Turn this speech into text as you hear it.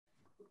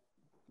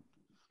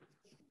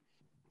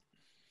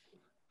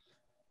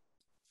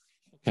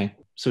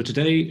So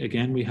today,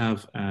 again, we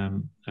have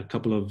a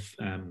couple of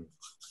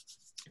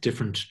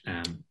different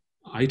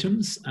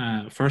items.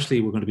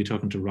 Firstly, we're going to be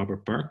talking to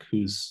Robert Bourke,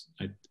 whose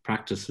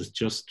practice has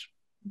just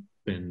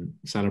been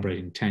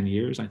celebrating 10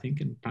 years, I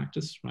think, in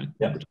practice, right?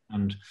 Yeah.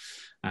 And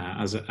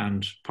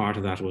and part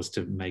of that was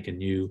to make a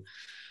new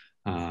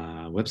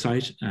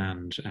website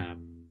and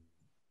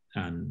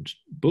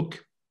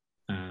book.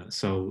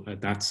 So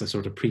that's a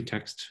sort of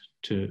pretext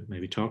to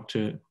maybe talk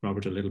to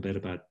Robert a little bit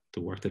about the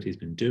work that he's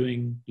been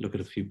doing, look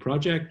at a few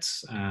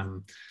projects.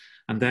 And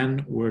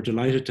then we're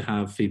delighted to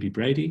have Phoebe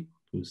Brady,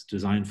 who's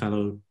design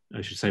fellow.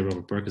 I should say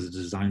Robert Bourke is a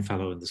design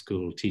fellow in the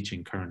school,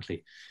 teaching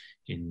currently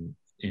in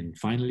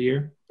final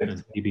year.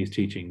 And Phoebe is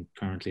teaching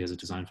currently as a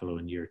design fellow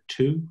in year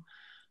 2.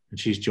 And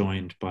she's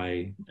joined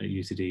by a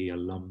UCD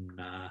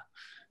alumna,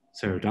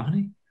 Sarah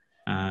Doheny,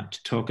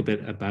 to talk a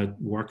bit about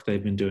work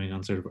they've been doing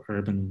on sort of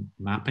urban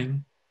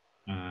mapping,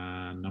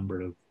 a number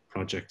of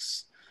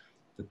projects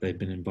that they've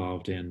been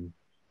involved in,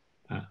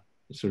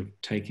 sort of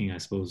taking, I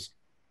suppose,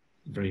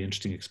 very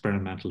interesting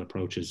experimental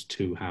approaches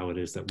to how it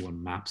is that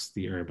one maps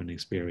the urban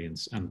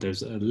experience. And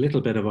there's a little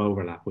bit of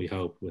overlap, we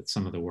hope, with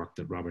some of the work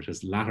that Robert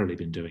has latterly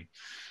been doing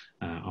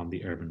on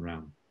the urban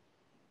realm.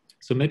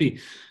 So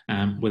maybe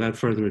without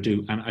further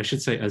ado, and I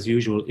should say, as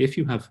usual, if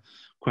you have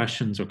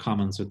questions or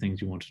comments or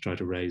things you want to try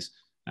to raise,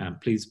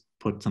 please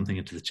put something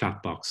into the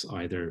chat box,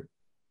 either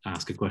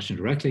ask a question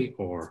directly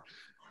or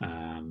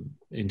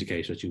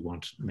indicate that you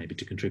want maybe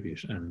to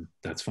contribute, and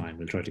that's fine.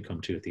 We'll try to come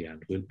to you at the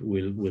end.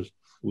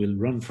 We'll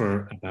run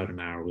for about an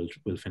hour.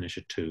 We'll finish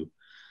at 2.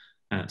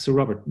 So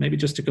Robert, maybe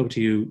just to go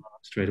to you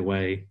straight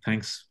away.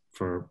 Thanks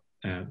for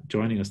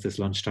joining us this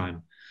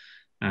lunchtime,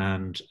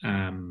 and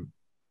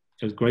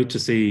it was great to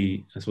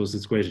see. I suppose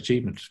it's a great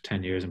achievement.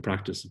 10 years in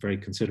practice, a very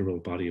considerable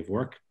body of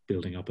work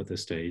building up at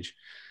this stage.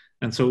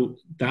 And so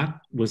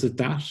was it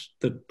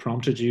that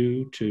prompted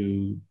you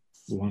to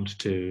want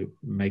to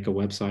make a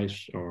website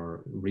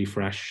or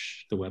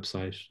refresh the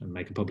website and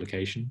make a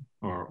publication,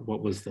 or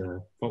what was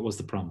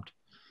the prompt?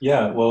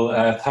 Yeah,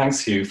 well, thanks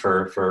Hugh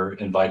for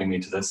inviting me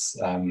to this.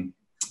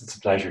 It's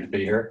a pleasure to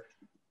be here.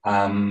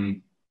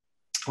 Well,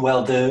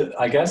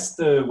 I guess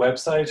the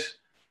website,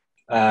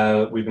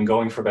 we've been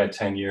going for about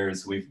 10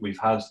 years. We've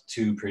had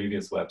 2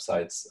 previous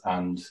websites,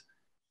 and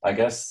I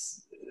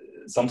guess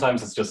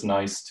sometimes it's just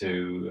nice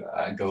to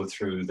go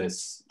through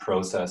this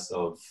process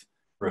of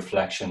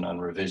reflection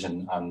and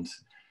revision. And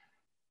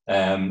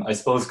I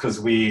suppose because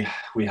we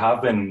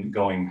have been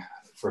going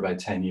for about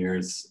 10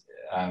 years,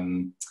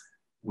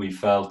 we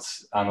felt,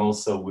 and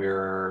also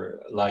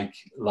we're like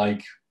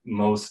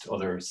most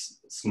other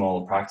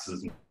small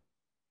practices,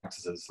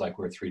 like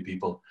we're 3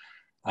 people.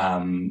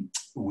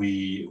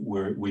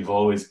 We've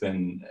always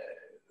been,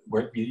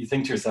 you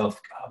think to yourself,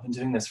 I've been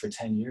doing this for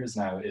 10 years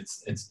now.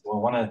 It's I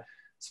want to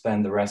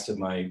spend the rest of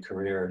my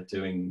career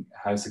doing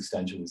house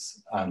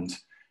extensions, and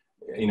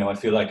I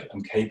feel like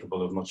I'm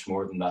capable of much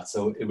more than that.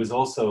 So it was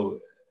also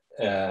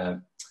a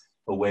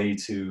way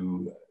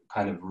to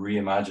kind of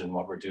reimagine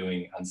what we're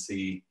doing and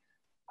see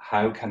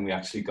how can we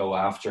actually go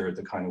after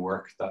the kind of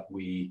work that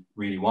we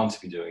really want to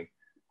be doing.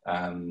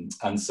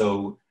 And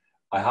so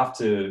I have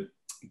to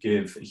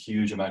give a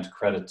huge amount of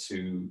credit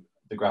to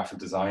the graphic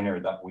designer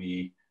that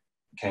we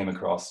came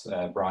across,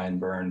 Brian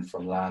Byrne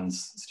from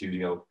Land's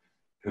Studio,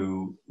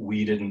 who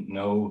we didn't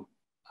know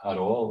at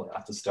all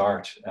at the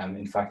start.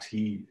 In fact,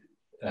 he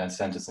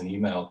sent us an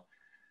email,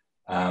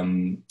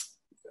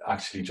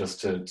 actually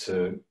just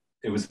to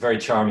it was a very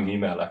charming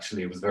email,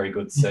 actually. It was very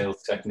good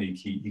sales technique.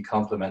 He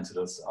complimented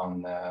us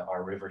on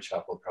our River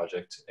Chapel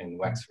project in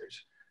Wexford,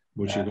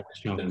 which has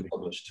been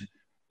published.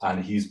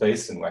 And he's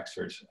based in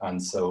Wexford. And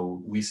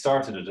so we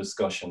started a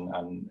discussion,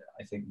 and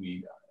I think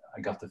I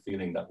got the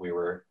feeling that we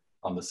were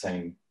on the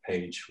same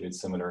page with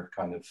similar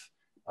kind of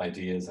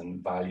ideas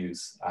and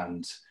values.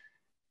 And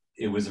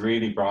it was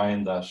really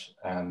Brian that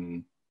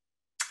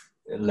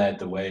led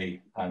the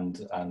way,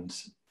 and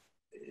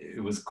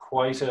it was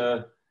quite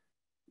a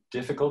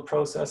difficult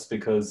process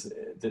because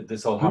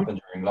this all happened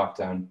during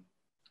lockdown.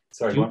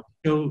 Sorry,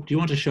 do you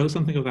want to show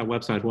something of that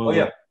website? Oh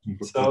yeah.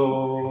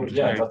 So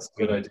yeah, that's a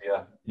good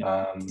idea.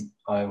 Yeah.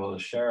 I will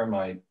share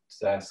my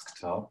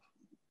desktop,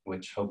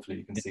 which hopefully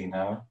you can see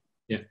now.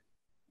 Yeah.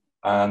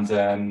 And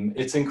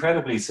it's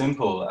incredibly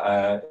simple.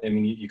 I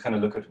mean, you kind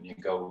of look at it and you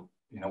go,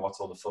 what's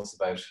all the fuss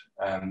about?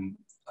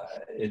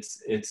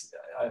 It's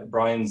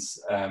Brian's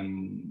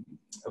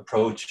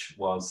approach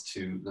was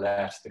to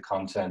let the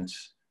content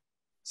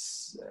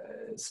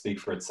speak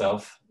for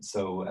itself.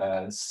 So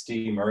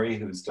Steve Murray,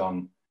 who's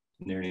done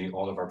nearly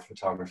all of our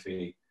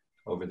photography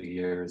over the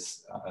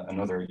years,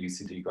 another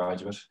UCD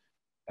graduate,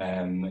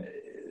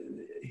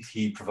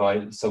 he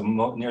provided, so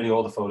nearly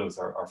all the photos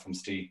are from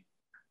Steve.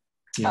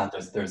 Yeah.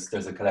 And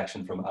there's a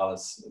collection from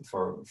Alice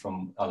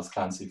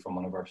Clancy from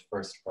one of our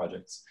first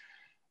projects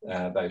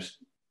about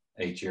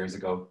 8 years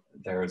ago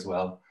there as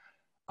well.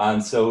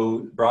 And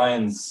so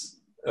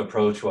Brian's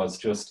approach was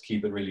just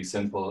keep it really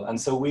simple. And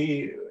so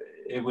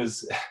it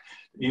was,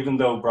 even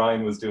though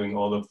Brian was doing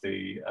all of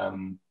the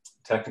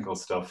technical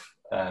stuff,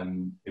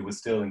 it was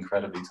still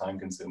incredibly time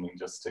consuming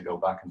just to go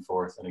back and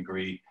forth and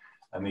agree.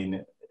 I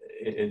mean,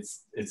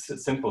 it's a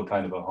simple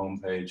kind of a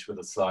homepage with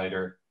a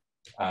slider,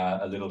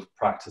 a little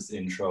practice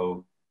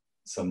intro,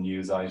 some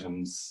news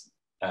items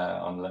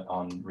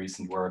on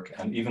recent work,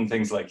 and even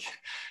things like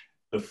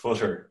the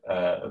footer.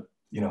 How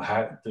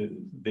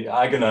the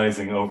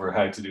agonizing over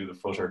how to do the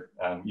footer.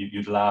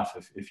 You'd laugh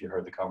if you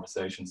heard the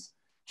conversations.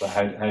 But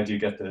how do you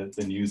get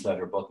the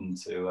newsletter button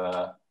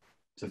to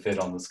fit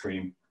on the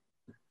screen,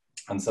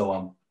 and so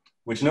on,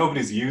 which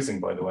nobody's using,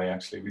 by the way.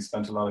 Actually, we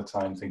spent a lot of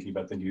time thinking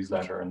about the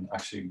newsletter, and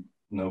actually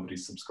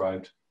nobody's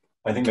subscribed.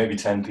 I think maybe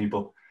 10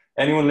 people.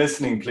 Anyone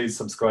listening, please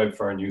subscribe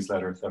for our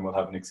newsletter, then we'll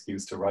have an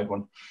excuse to write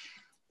one.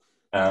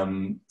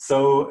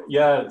 So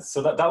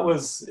that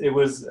was, it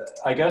was,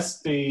 I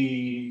guess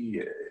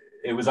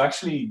it was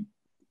actually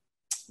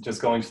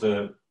just going to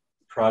the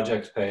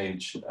project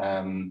page.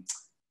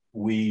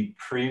 We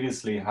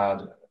previously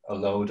had a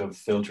load of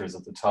filters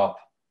at the top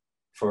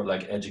for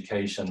like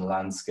education,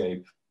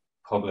 landscape,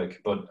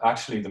 public, but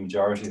actually the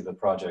majority of the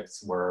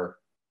projects were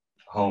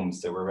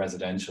homes, they were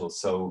residential.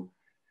 So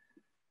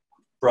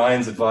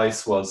Brian's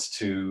advice was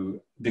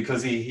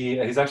because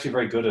he's actually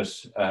very good at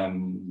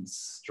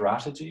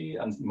strategy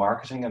and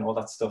marketing and all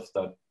that stuff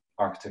that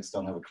architects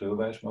don't have a clue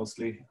about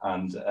mostly.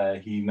 And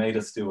he made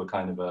us do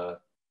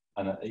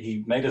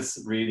he made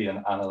us really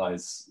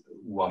analyze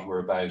what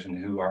we're about and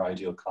who our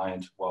ideal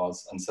client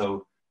was. And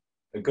so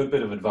a good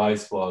bit of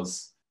advice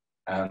was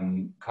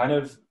kind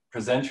of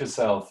present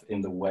yourself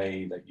in the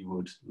way that you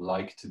would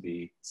like to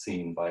be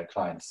seen by a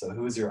client. So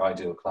who is your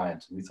ideal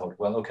client? And we thought,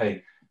 well,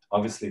 okay,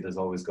 obviously there's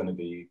always going to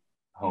be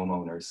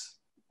homeowners,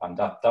 and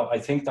that I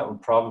think that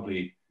would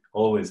probably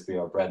always be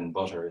our bread and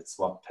butter. It's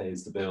what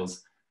pays the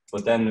bills.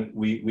 But then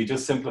we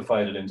just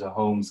simplified it into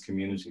homes,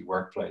 community,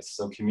 workplace.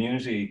 So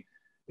community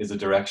is a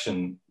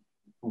direction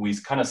we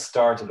kind of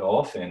started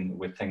off in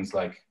with things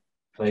like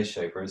Place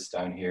Shapers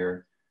down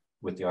here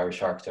with the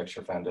Irish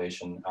Architecture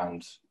Foundation,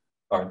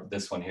 or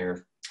this one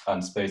here,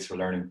 and Space for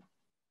Learning,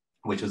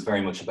 which was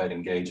very much about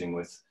engaging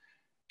with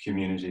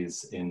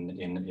communities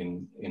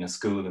in a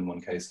school in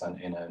one case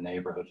and in a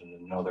neighborhood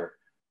in another,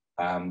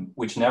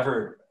 which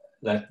never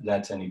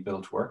led to any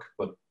built work,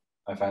 but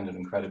I found it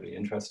incredibly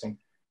interesting.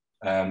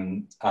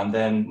 And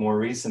then more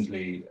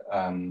recently,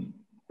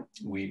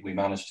 we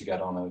managed to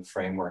get on a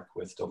framework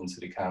with Dublin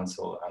City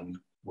Council and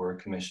were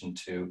commissioned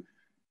to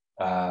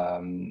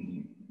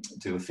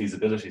do a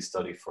feasibility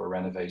study for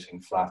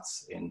renovating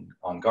flats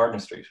on Gardner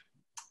Street.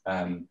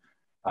 And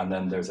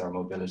then there's our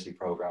mobility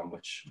program,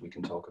 which we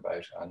can talk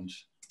about, and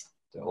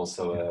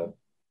also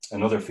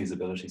another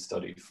feasibility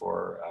study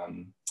for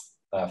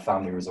a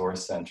family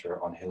resource centre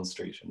on Hill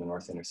Street in the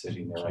North Inner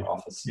City near our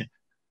office.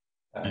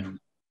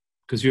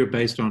 Because you're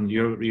based on,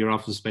 your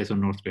office is based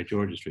on North Great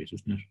Georgia Street,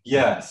 isn't it?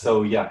 Yeah,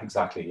 so yeah,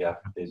 exactly, yeah.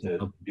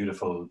 The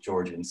beautiful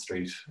Georgian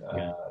street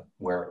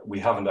where we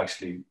haven't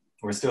actually,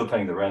 we're still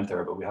paying the rent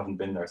there, but we haven't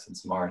been there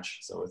since March,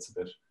 so it's a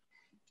bit...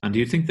 And do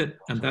you think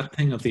that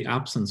thing of the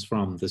absence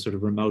from the sort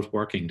of remote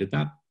working, did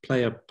that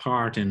play a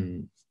part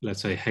in, let's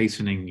say,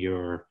 hastening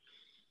your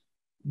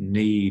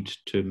need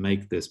to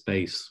make this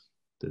base,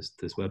 this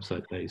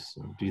website base?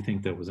 Or do you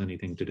think there was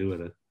anything to do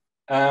with it?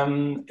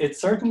 It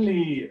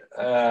certainly,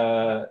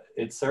 I've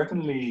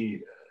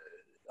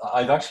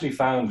actually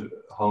found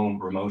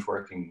remote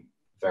working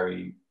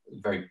very,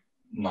 very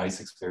nice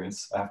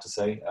experience, I have to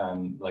say.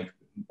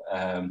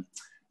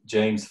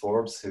 James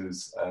Forbes,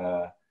 who's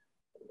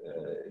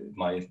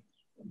my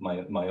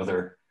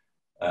other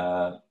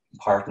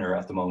partner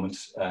at the moment,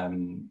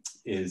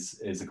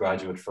 is a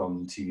graduate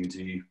from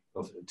TUG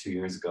of 2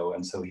 years ago,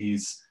 and so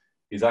he's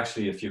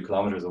actually a few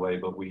kilometers away,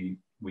 but we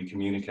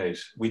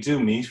communicate. We do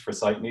meet for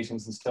site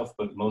meetings and stuff,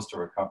 but most of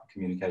our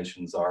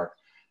communications are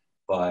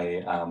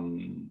by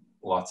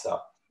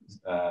WhatsApp,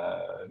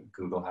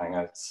 Google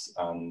Hangouts,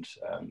 and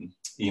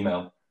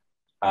email.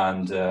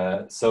 And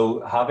so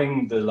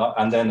having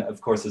and then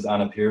of course there's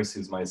Anna Pierce,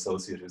 who's my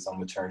associate, who's on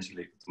maternity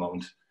leave at the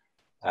moment.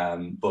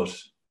 But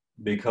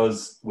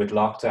because with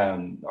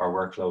lockdown, our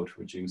workload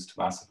reduced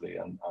massively,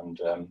 and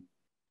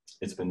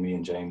it's been me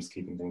and James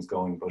keeping things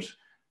going. But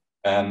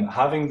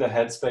having the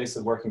headspace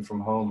of working from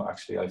home,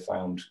 actually, I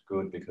found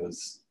good,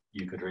 because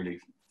you could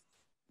really,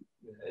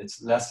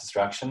 it's less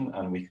distraction,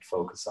 and we could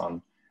focus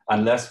on,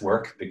 and less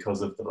work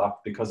because of the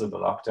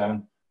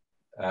lockdown.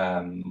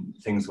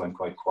 Things went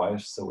quite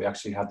quiet, so we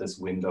actually had this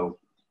window.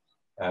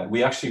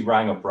 We actually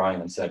rang up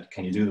Brian and said,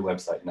 "Can you do the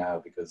website now?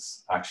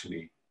 Because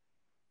actually,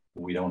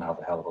 we don't have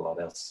a hell of a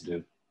lot else to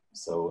do."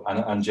 So,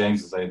 and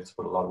James was able to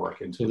put a lot of work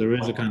into it. So there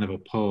is a kind of a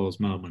pause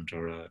moment,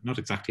 or not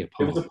exactly a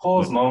pause. It was a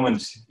pause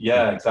moment.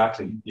 Yeah,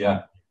 exactly.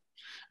 Yeah.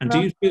 And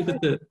do you feel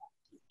that do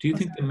you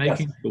think the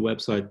making of the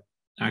website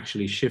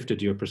actually shifted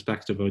your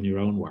perspective on your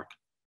own work,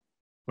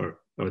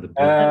 or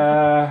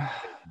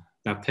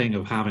that thing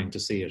of having to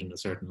see it in a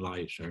certain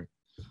light? Or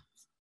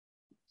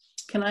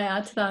can I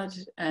add to that?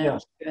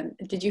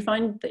 Did you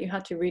find that you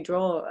had to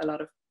redraw a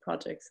lot of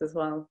projects as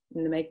well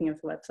in the making of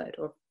the website,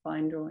 or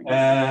fine drawings?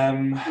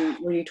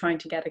 Were you trying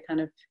to get a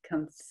kind of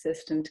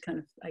consistent kind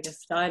of, I guess,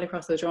 style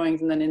across the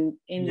drawings, and then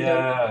in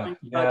yeah, those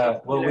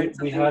projects, well,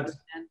 we had,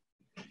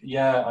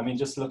 again? I mean,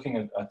 just looking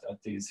at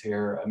these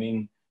here, I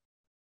mean,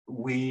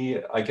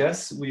 I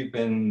guess we've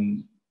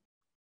been,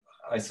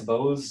 I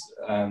suppose,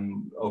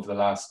 over the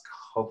last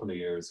couple of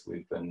years,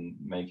 we've been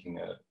making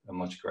a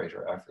much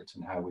greater effort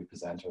in how we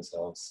present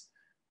ourselves.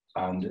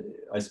 And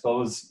I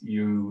suppose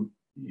you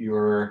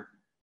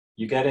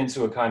get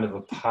into a kind of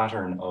a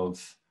pattern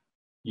of,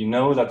 you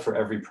know, that for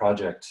every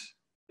project,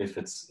 if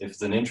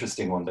it's an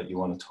interesting one that you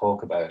want to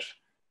talk about,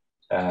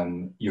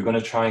 you're going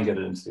to try and get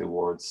it into the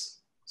awards.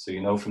 So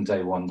you know from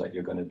day one that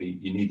you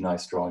need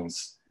nice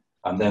drawings,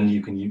 and then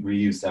you can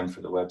reuse them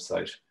for the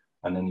website,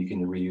 and then you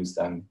can reuse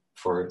them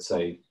for,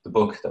 say, the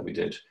book that we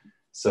did.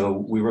 So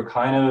we were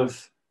kind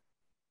of,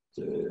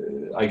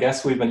 I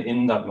guess we've been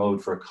in that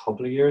mode for a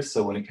couple of years.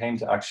 So when it came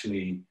to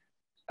actually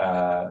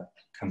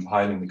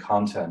compiling the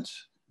content,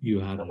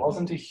 there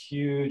wasn't a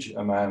huge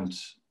amount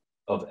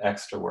of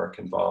extra work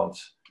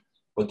involved,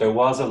 but there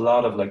was a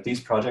lot of, like,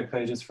 these project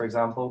pages, for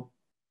example,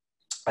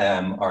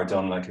 are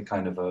done like a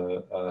kind of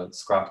a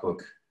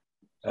scrapbook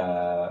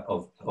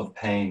of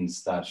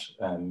panes that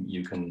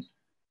you can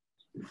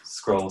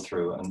scroll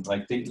through, and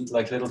like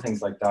little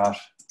things like that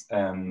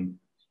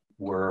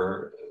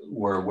were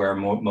where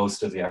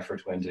most of the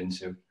effort went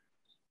into.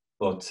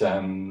 But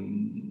so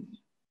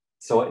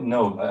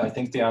no, I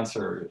think the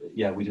answer,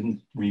 yeah, we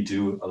didn't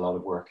redo a lot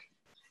of work.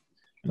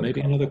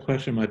 Maybe another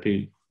question might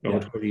be,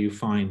 Robert, where do you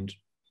find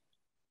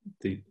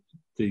the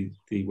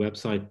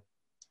website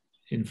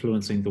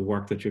influencing the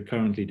work that you're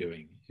currently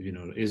doing? You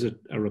know, is it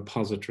a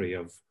repository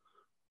of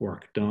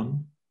work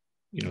done,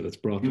 you know, that's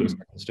brought to a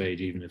certain stage,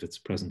 even if it's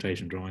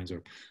presentation drawings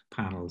or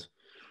panels,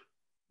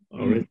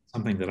 or is it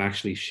something that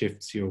actually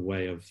shifts your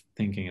way of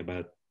thinking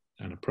about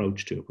an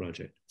approach to a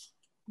project?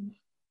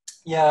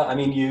 Yeah, I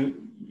mean,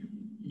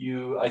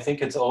 I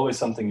think it's always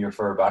something you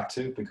refer back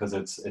to, because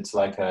it's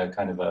like a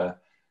kind of a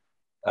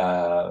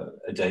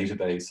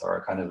database, or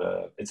a kind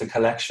of it's a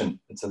collection.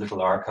 It's a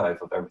little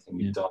archive of everything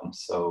you've done.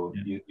 So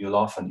you'll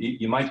often,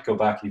 you might go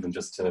back even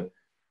just to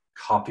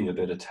copy a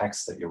bit of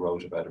text that you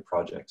wrote about a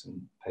project and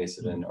paste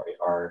it in,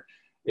 or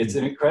it's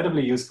an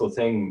incredibly useful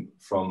thing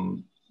for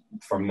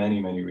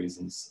many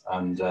reasons.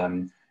 And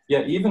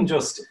yeah, even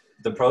just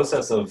the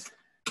process of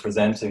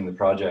presenting the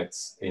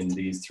projects in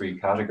these three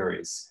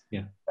categories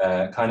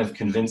kind of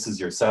convinces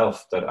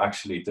yourself that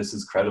actually this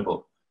is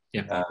credible.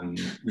 You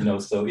know,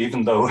 so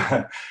even though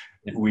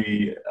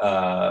we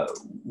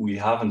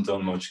haven't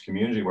done much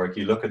community work,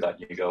 you look at that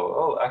and you go,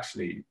 oh,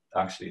 actually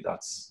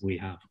that's we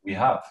have,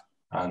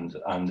 and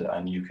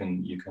you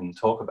can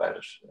talk about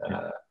it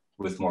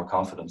with more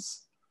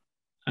confidence.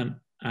 And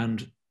I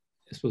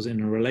suppose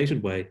in a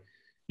related way,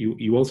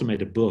 you also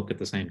made a book at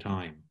the same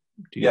time.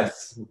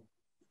 Yes.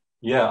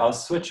 Yeah, I'll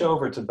switch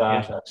over to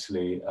that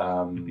actually.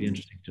 It'd be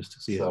interesting just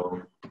to see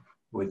so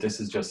it. This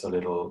is just a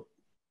little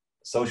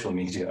social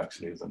media,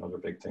 actually, is another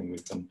big thing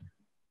we've been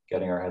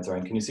getting our heads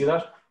around. Can you see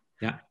that?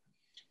 Yeah.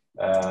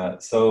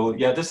 So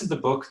yeah, this is the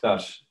book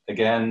that,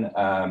 again,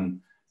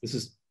 this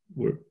is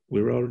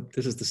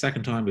the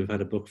second time we've had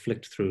a book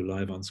flicked through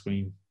live on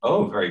screen.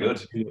 Oh, very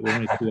good. We're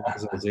only 2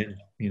 episodes in,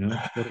 you know,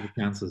 what are the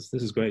chances?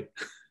 This is great.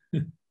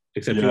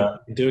 Except you're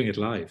doing it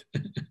live.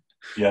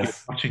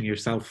 Yes. You're watching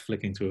yourself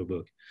flicking through a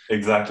book.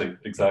 Exactly.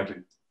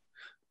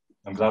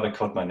 I'm glad I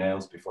cut my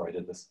nails before I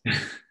did this.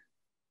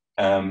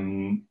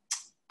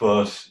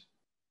 But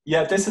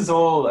yeah, this is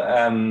all,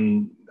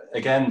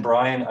 again,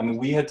 Brian, I mean,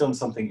 we had done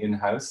something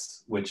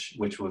in-house, which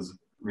was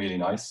really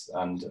nice,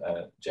 and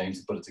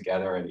James put it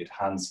together, and he'd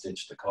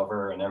hand-stitched the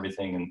cover and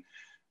everything.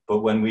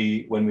 But when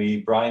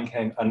Brian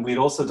came, and we'd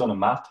also done a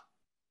map,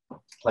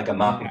 like a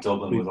map of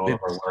Dublin with all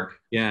of our work.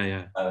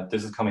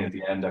 This is coming at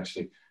the end,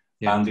 actually.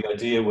 And the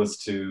idea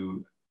was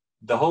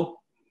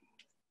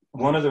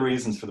one of the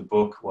reasons for the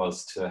book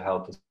was to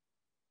help us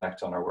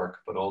reflect on our work,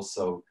 but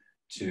also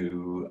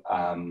to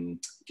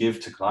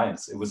give to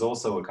clients. It was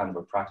also a kind of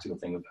a practical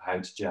thing of how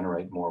to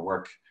generate more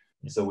work.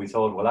 So we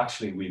thought, well,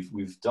 actually,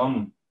 we've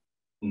done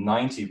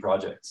 90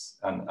 projects.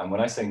 And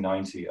when I say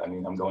 90, I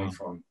mean, I'm going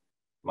from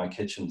my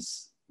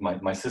kitchens,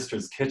 my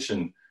sister's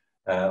kitchen,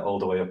 all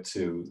the way up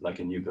to like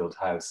a new built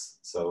house.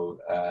 So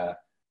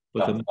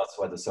that's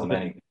why there's so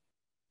many.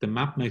 The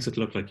map makes it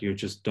look like you're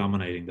just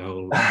dominating the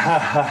whole.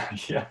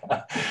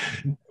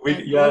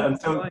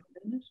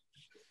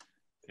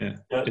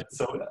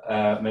 So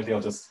maybe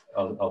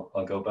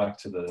I'll go back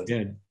to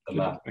the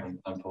map and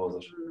pause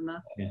it.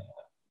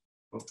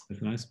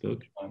 It's a nice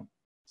book.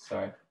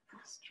 Sorry,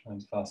 let's try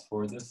and fast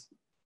forward this.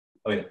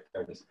 Oh yeah,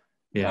 there it is.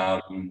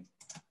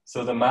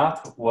 So the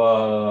map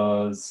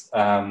was,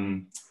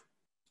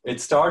 it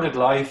started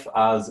life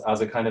as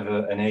a kind of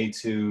an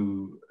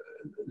A2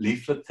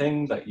 leaflet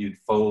thing that you'd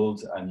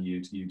fold, and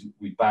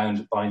we'd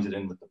bind it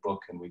in with the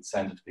book, and we'd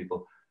send it to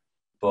people.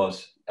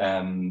 But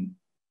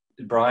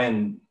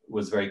Brian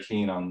was very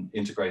keen on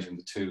integrating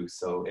the two,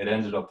 so it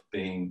ended up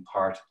being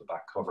part of the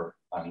back cover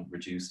and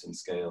reduced in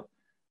scale.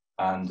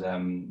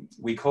 and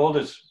we called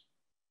it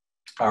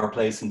Our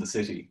Place in the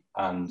City.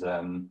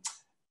 And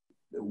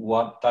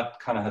what that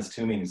kind of has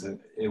two meanings.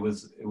 It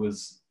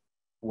was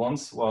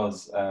once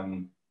was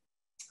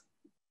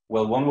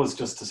well, one was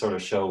just to sort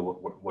of show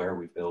where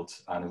we built,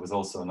 and it was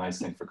also a nice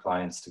thing for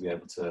clients to be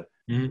able to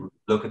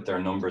look at their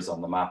numbers on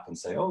the map and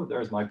say, oh,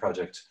 there's my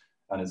project,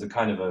 and it's a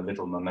kind of a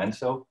little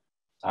memento.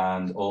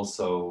 And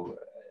also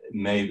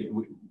maybe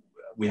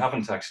we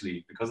haven't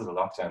actually, because of the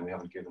lockdown, we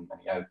haven't given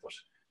many out, but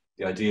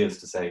the idea is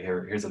to say,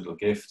 here's a little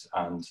gift,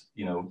 and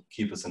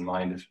keep us in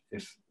mind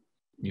if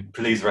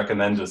please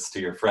recommend us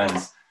to your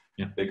friends,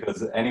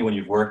 because anyone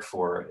you've worked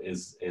for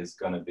is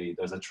going to be,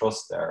 there's a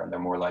trust there, and they're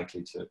more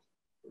likely to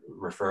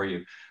refer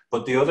you.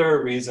 But the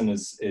other reason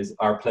is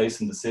our place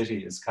in the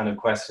city is kind of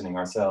questioning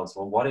ourselves.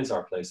 Well, what is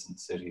our place in the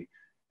city?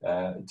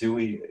 Do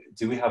we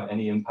have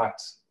any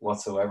impact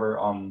whatsoever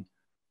on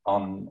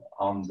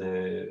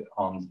the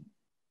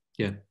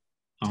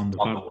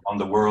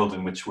world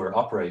in which we're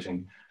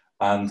operating?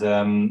 And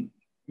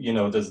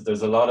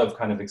there's a lot of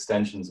kind of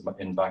extensions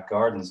in back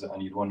gardens,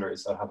 and you'd wonder,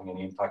 is that having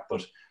any impact?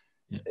 But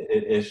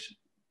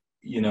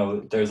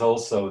there's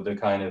also the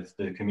kind of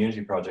the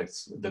community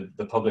projects,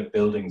 the public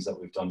buildings that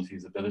we've done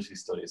feasibility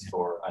studies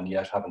for, and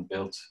yet haven't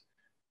built.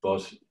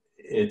 But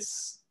it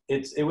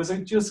was a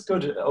just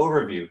good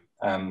overview,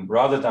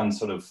 rather than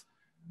sort of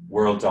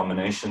world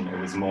domination. It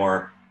was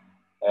more,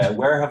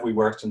 where have we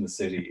worked in the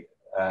city?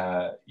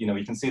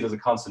 You can see there's a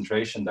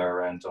concentration there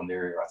around Dún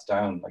Laoghaire,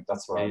 Rathdown. Like,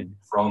 that's where I'm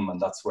from, and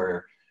that's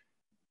where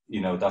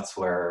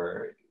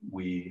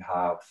we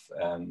have.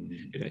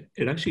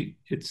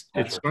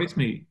 It strikes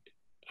me.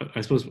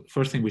 I suppose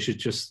first thing we should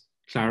just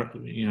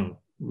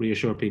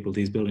reassure people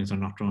these buildings are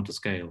not drawn to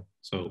scale.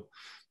 So,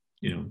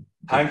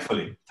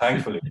 thankfully,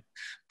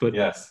 but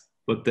yes,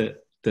 but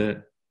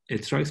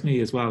it strikes me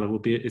as well.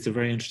 It's a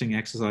very interesting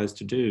exercise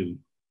to do.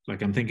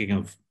 Like, I'm thinking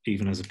of,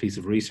 even as a piece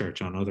of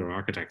research on other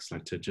architects,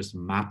 like to just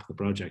map the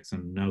projects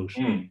and note,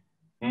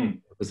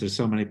 because there's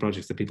so many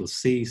projects that people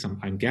see.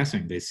 I'm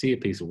guessing they see a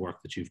piece of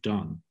work that you've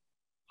done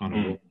on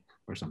a wall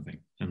or something,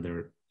 and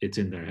it's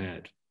in their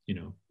head,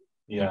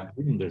 Yeah.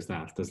 And there's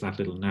that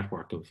little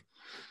network of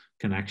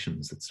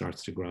connections that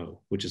starts to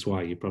grow, which is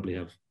why you probably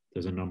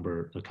there's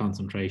a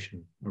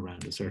concentration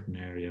around a certain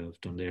area of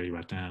Dún Laoghaire,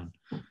 Rathdown.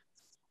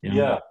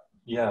 Yeah.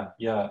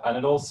 And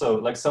it also,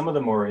 like, some of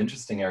the more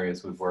interesting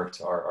areas we've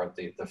worked are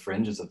the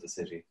fringes of the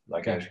city,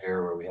 like out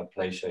here where we have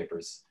Place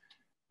Shapers,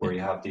 where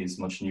you have these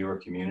much newer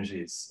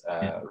communities,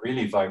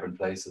 really vibrant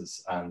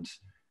places, and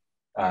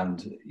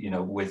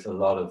with a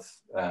lot of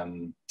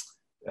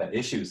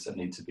issues that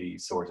need to be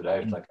sorted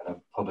out, like kind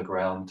of public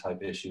realm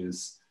type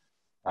issues.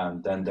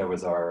 And then there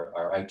was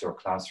our outdoor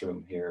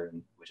classroom here,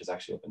 which is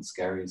actually up in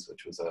Skerries,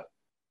 which was a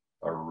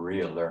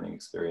real learning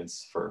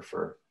experience for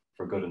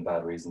good and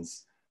bad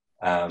reasons.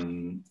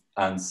 And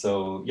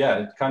so,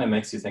 it kind of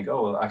makes you think,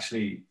 oh, well,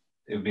 actually,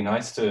 it would be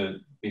nice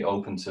to be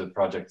open to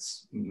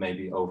projects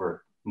maybe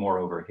more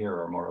over here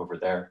or more over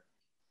there.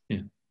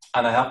 Yeah.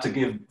 And I have to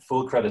give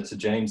full credit to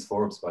James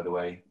Forbes, by the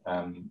way,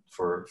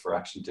 for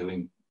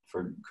actually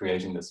for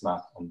creating this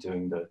map and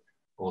doing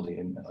all the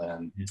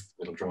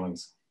little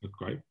drawings.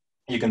 Great.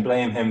 You can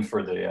blame him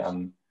for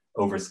the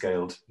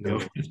overscaled. No.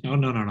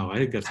 I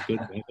think that's a good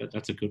move.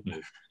 That's a good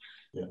move.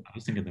 Yeah. I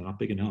was thinking they're not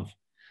big enough.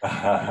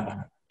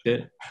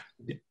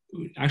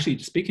 Actually,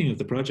 speaking of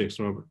the projects,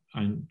 Robert,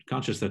 I'm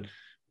conscious that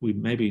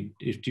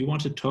do you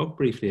want to talk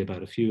briefly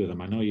about a few of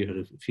them? I know you had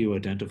a few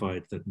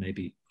identified that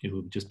maybe it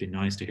would just be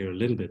nice to hear a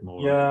little bit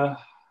more. Yeah.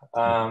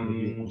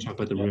 We'll talk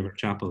about the River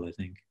Chapel, I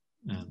think.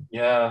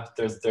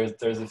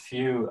 There's a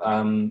few.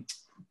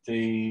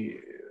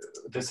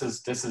 This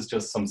is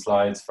just some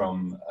slides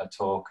from a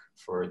talk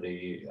for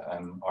the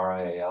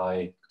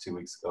RIAI 2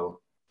 weeks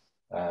ago.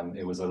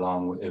 It was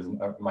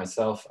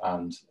myself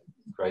and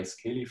Grace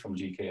Keeley from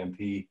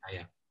GKMP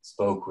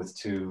spoke with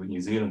 2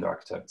 New Zealand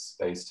architects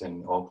based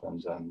in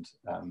Auckland and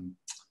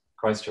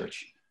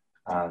Christchurch,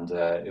 and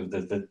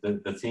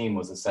the theme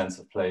was a sense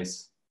of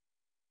place,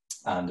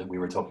 and we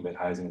were talking about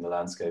housing in the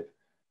landscape.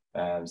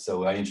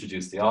 So I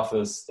introduced the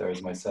office.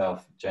 There's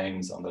myself,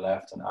 James on the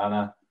left, and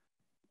Anna.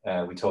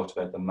 We talked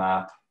about the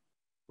map.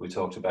 We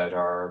talked about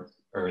our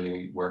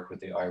early work with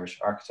the Irish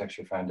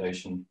Architecture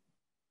Foundation,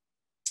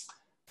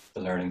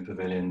 the Learning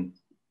Pavilion,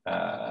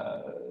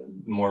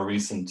 more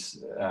recent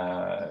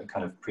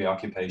kind of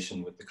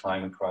preoccupation with the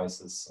climate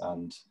crisis,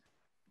 and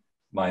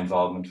my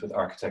involvement with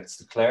Architects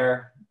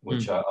Declare,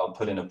 which I'll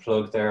put in a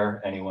plug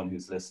there. Anyone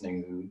who's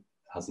listening who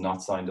has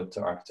not signed up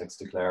to Architects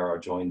Declare or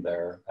joined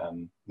their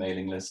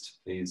mailing list,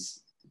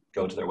 please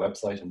go to their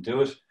website and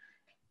do it.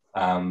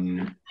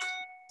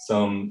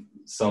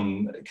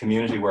 Some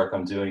community work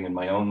I'm doing in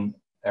my own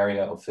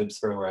area of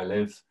Phibsborough, where I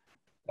live.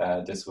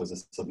 This was a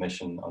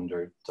submission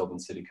under Dublin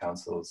City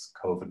Council's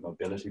COVID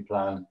mobility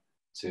plan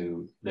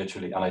to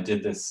literally, and I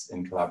did this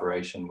in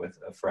collaboration with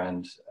a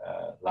friend,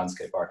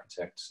 landscape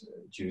architect,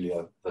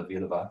 Julia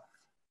Vavilova,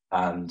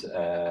 and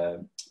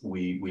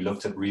we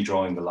looked at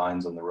redrawing the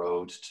lines on the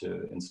road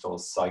to install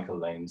cycle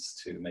lanes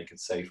to make it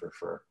safer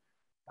for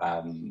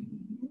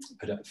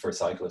for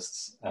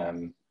cyclists,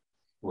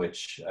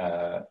 which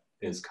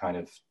is kind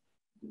of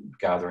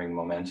gathering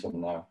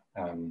momentum now.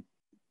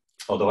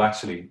 Although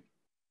actually,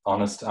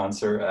 honest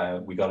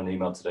answer, we got an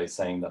email today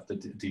saying that the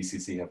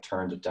DCC have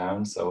turned it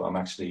down. So I'm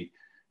actually,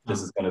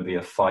 this is going to be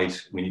a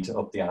fight. We need to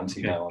up the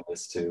ante now on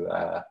this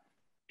to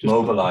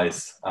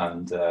mobilize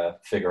and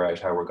figure out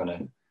how we're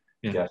going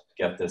to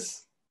get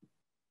this.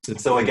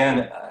 So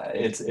again,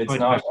 it's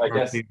not, I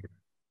guess. Here.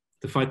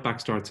 The fight back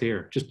starts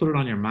here. Just put it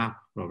on your map,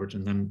 Robert,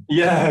 and then.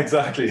 Yeah,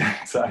 exactly.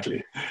 Yeah.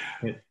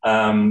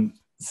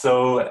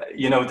 So,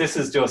 you know, this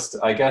is just,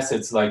 I guess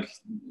it's like,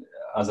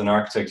 as an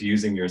architect,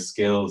 using your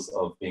skills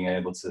of being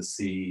able to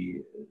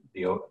see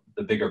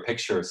the bigger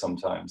picture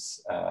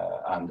sometimes,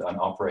 and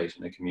operate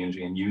in a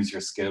community and use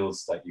your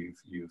skills that you've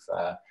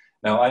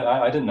now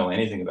I didn't know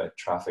anything about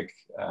traffic,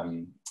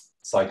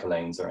 cycle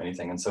lanes or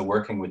anything. And so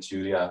working with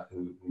Julia,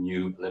 who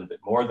knew a little bit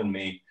more than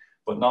me,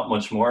 but not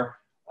much more,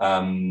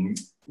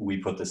 we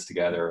put this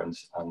together and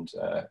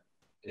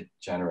it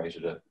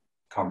generated a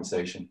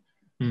conversation.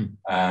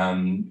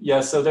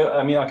 Yeah, so there,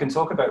 I mean, I can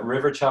talk about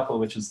River Chapel,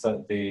 which is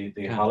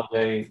the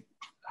holiday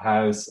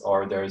house,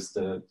 or there's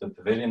the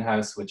Pavilion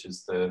House, which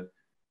is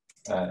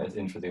it's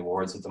in for the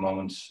awards at the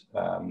moment,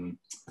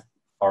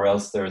 or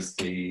else there's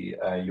the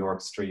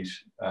York Street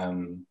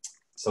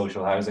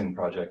social housing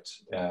project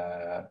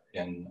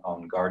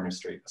on Gardner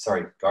Street,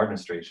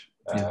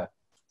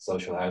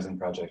 social housing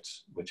project,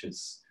 which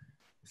is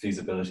a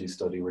feasibility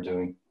study we're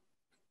doing.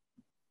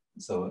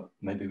 So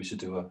maybe we should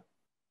do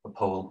a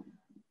poll.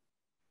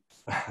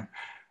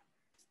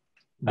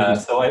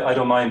 So I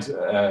don't mind.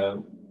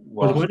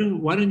 Well,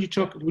 why don't you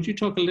talk? Would you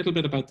talk a little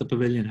bit about the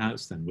Pavilion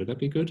House then? Would that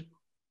be good?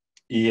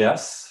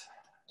 Yes.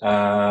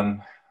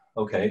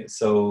 Okay.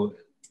 So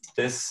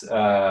this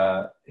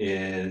the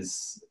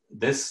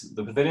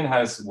Pavilion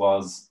House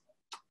was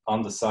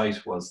on the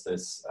site was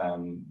this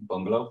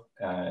bungalow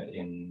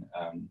in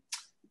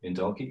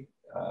Dalkey.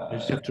 I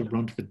just have to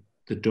run to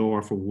the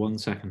door for 1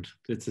 second.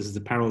 This is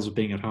the perils of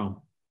being at home.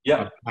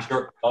 Yeah,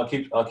 sure. I'll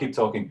keep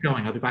talking.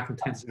 Going. I'll be back in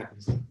 10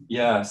 seconds.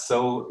 Yeah.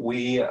 So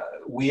we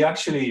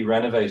actually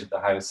renovated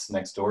the house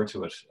next door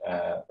to it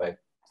about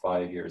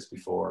 5 years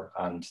before,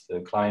 and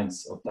the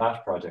clients of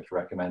that project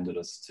recommended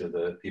us to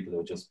the people who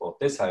had just bought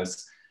this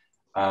house,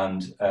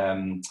 and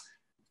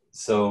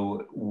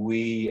so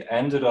we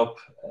ended up,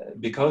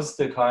 because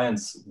the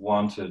clients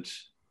wanted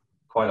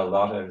quite a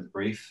lot out of the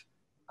brief,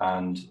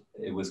 and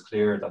it was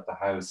clear that the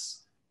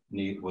house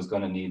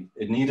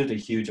needed a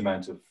huge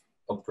amount of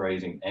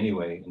upgrading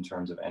anyway in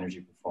terms of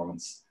energy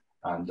performance,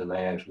 and the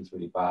layout was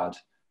really bad.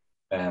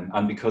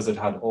 And because it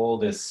had all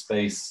this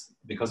space,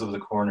 because of the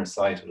corner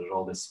site, it had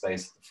all this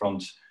space at the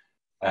front,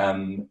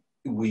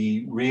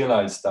 we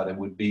realized that it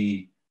would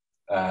be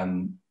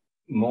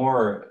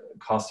more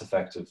cost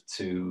effective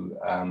to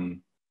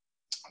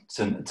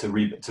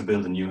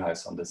build a new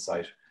house on this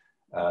site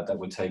that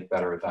would take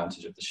better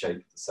advantage of the shape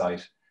of the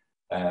site.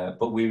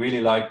 But we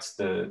really liked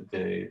the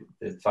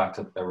fact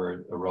that there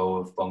were a row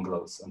of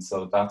bungalows, and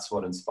so that's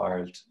what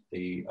inspired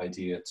the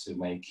idea to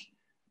make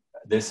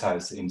this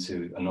house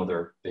into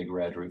another big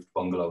red roofed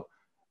bungalow.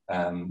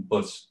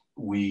 But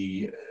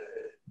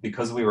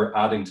because we were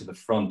adding to the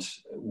front,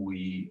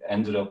 we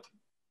ended up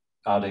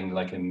adding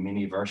like a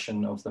mini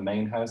version of the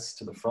main house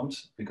to the front,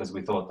 because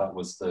we thought that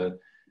was the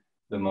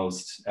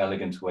most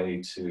elegant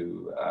way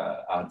to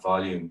add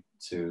volume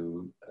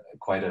to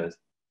quite a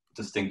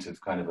distinctive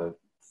kind of a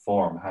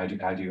form. How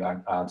do you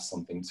add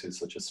something to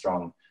such a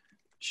strong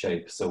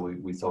shape? So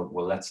we thought,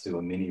 well, let's do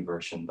a mini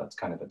version that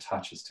kind of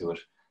attaches to it.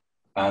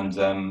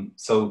 And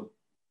so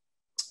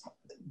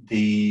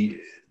the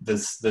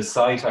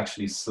site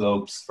actually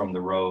slopes from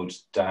the road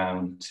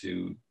down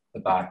to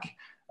the back,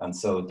 and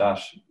so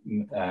that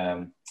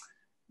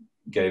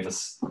gave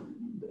us.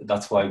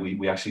 That's why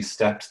we actually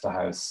stepped the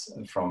house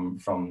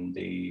from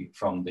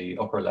the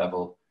upper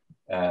level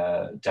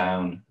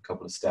down a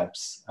couple of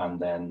steps, and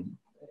then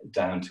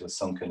down to a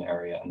sunken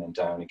area, and then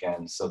down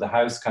again. So the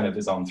house kind of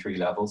is on 3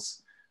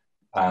 levels,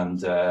 and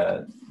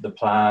the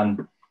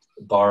plan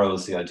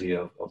borrows the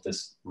idea of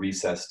this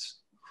recessed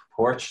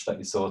porch that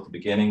you saw at the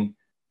beginning,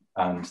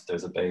 and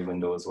there's a bay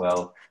window as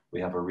well. We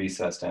have a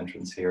recessed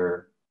entrance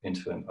here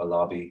into a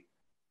lobby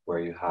where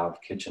you have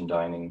kitchen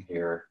dining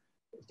here.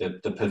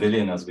 The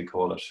pavilion, as we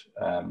call it,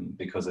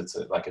 because it's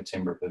like a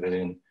timber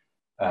pavilion,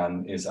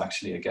 is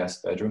actually a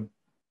guest bedroom.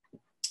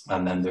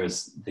 And then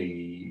there's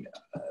the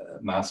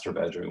master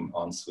bedroom,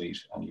 ensuite,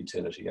 and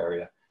utility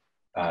area.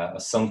 A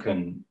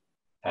sunken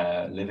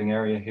living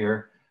area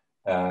here,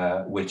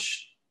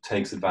 which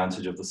takes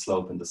advantage of the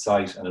slope in the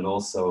site, and it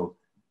also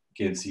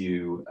gives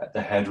you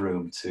the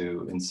headroom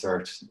to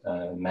insert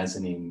a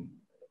mezzanine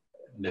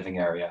living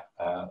area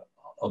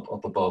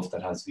up above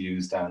that has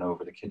views down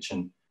over the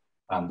kitchen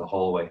and the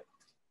hallway,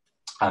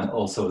 and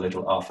also a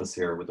little office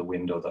here with a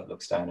window that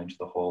looks down into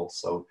the hall.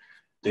 So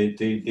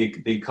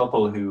the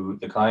couple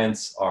the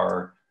clients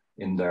are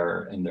in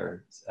their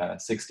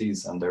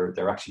 60s, and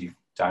they're actually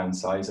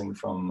downsizing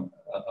from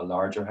a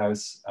larger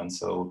house, and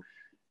so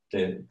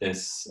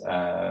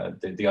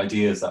the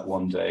idea is that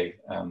one day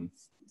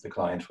the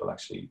client will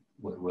actually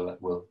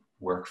will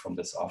work from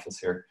this office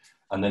here.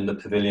 And then the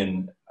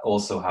pavilion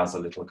also has a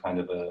little kind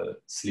of a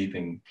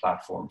sleeping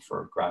platform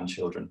for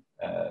grandchildren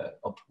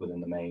up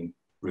within the main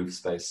roof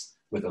space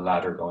with a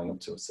ladder going up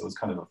to it. So it's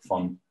kind of a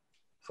fun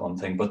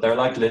thing. But they're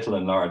like little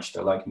and large.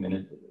 They're like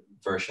mini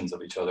versions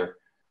of each other.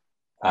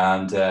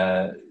 And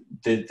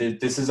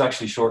this is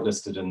actually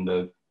shortlisted in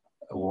the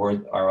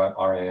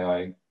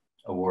RAI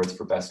Awards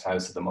for Best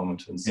House at the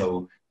moment. And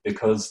so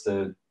because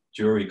the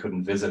jury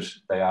couldn't visit,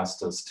 they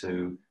asked us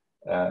to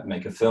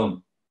make a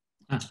film.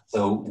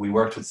 So we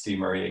worked with Steve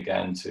Murray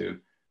again to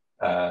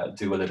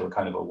do a little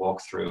kind of a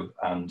walkthrough,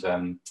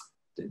 and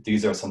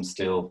these are some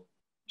still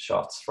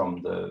shots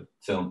from the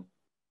film.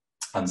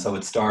 And so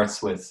it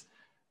starts with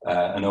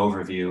an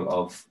overview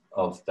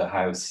of the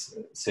house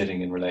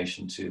sitting in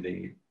relation to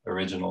the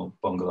original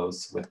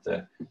bungalows with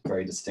the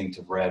very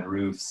distinctive red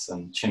roofs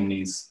and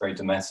chimneys, very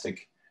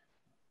domestic,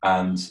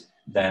 and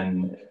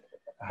then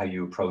how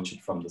you approach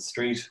it from the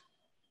street.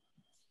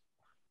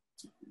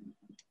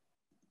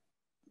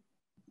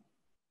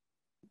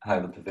 How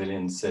the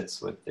pavilion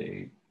sits with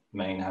the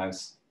main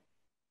house.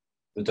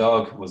 The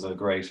dog was a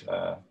great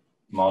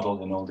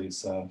model in all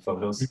these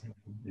photos.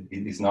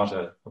 He's not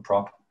a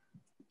prop.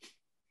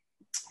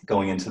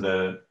 Going into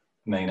the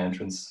main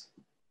entrance.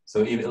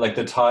 So even like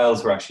the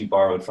tiles were actually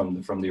borrowed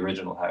from the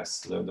original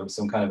house. So there were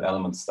some kind of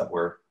elements that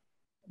were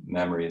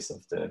memories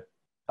of the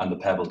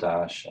pebble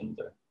dash and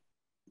the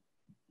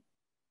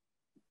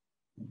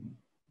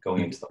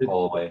going into the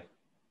hallway.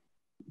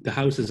 The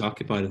house is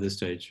occupied at this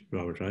stage,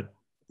 Robert, right?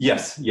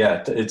 Yes,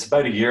 yeah, it's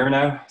about a year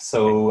now.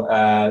 So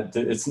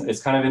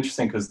it's kind of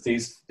interesting because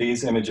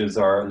these images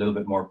are a little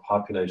bit more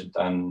populated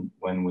than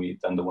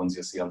the ones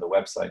you see on the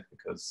website,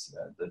 because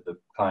the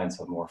clients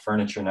have more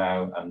furniture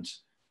now, and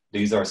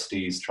these are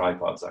Steve's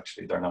tripods.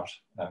 Actually, they're not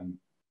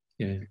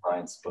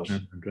clients, but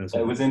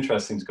it was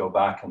interesting to go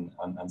back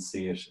and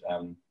see it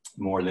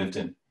more lived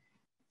in.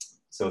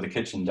 So the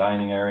kitchen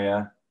dining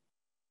area.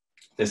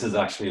 This is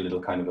actually a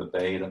little kind of a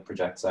bay that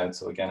projects out.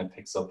 So again, it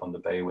picks up on the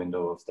bay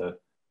window of the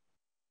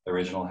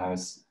original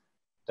house.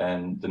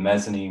 Then the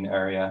mezzanine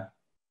area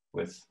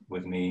with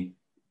me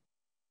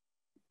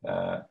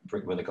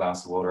with a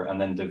glass of water, and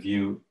then the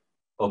view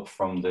up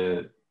from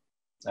the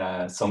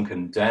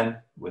sunken den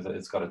with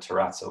it's got a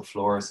terrazzo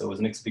floor. So it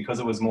was mixed because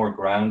it was more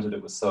grounded.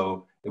 It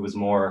was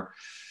more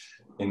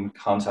in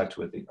contact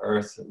with the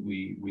earth.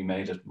 We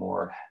made it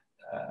more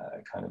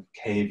kind of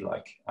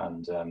cave-like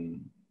and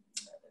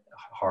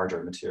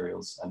harder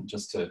materials, and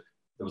there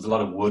was a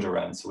lot of wood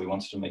around, so we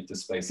wanted to make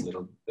this space a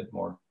little bit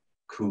more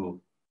cool,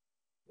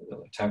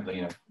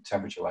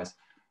 temperature-wise.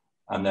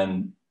 And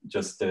then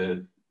just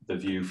the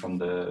view from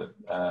the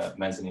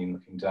mezzanine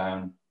looking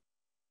down.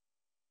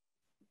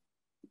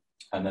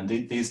 And then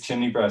these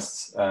chimney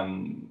breasts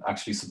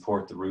actually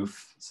support the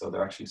roof, so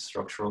they're actually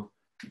structural.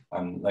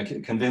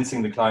 Like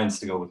convincing the clients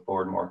to go with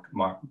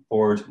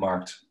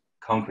board-marked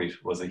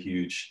concrete was a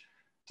huge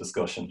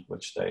discussion,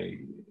 which they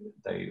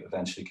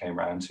eventually came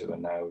around to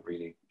and now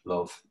really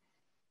love.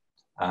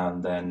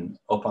 And then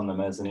up on the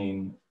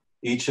mezzanine,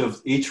 each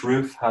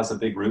roof has a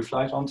big roof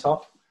light on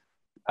top,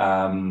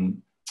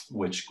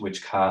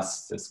 which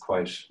casts this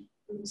quite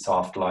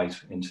soft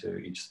light into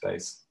each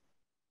space.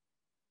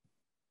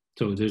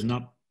 So there's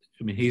not,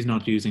 I mean, he's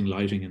not using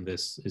lighting in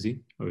this, is he?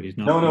 Or he's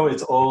not? No,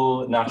 it's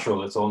all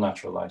natural. It's all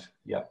natural light.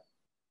 Yeah.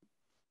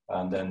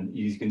 And then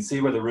you can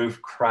see where the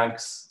roof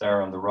cranks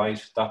there on the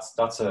right.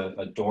 That's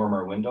a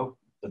dormer window,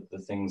 the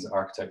things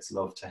architects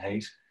love to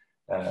hate.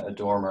 A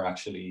dormer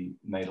actually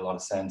made a lot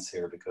of sense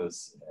here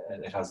because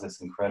it has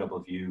this incredible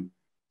view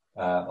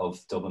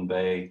of Dublin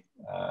Bay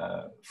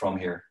from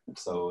here.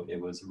 So it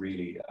was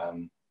really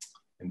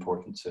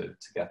important to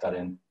get that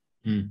in.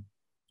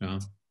 Yeah.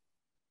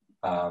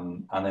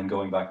 And then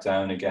going back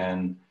down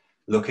again,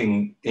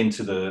 looking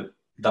into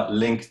that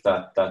link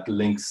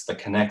that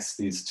connects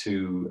these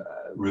two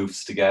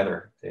roofs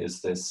together is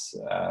this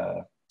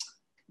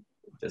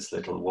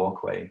little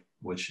walkway,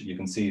 which you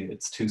can see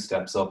it's 2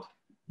 steps up.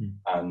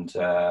 And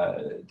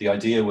the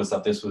idea was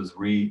that this would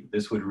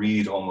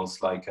read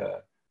almost like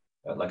a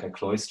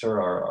cloister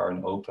or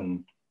an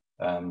open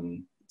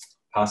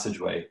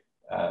passageway.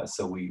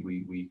 So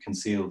we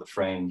conceal the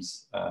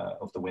frames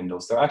of the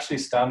windows. They're actually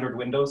standard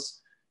windows,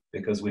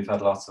 because we've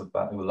had lots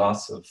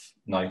of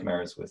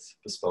nightmares with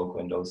bespoke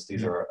windows.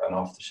 These are an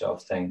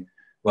off-the-shelf thing.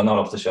 Well, not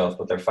off the shelf,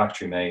 but they're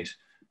factory made.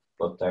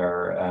 But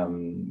they're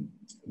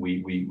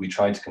we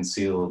try to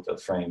conceal the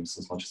frames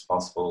as much as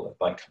possible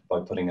by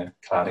putting a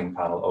cladding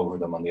panel over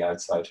them on the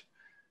outside.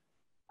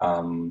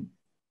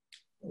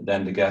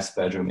 Then the guest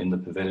bedroom in the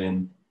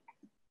pavilion.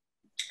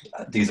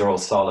 These are all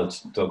solid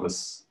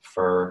Douglas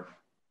fir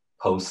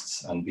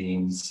posts and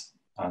beams,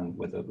 and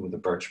with a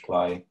birch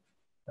ply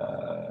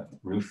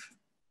roof.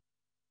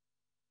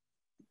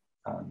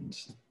 And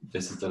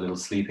this is the little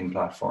sleeping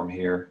platform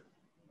here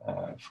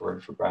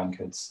for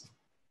grandkids.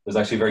 There's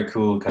actually very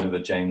cool kind of a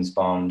James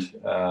Bond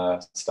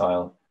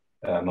style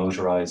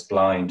motorized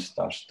blind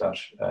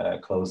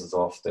that closes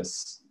off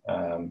this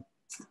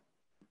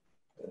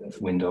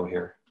window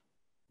here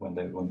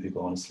when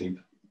people want to sleep,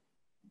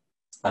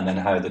 and then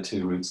how the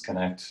two routes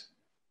connect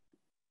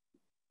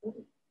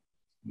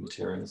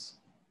materials,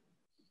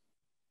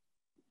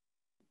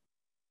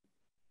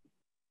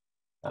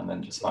 and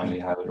then just finally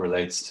how it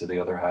relates to the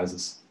other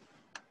houses.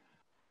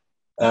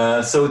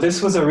 So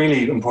this was a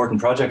really important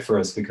project for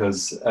us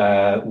because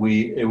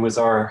it was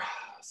our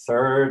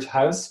third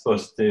house,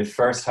 but the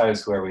first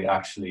house where we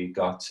actually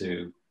got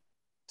to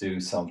do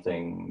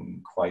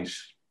something quite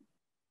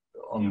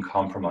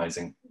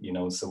uncompromising, you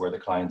know, so where the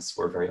clients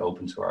were very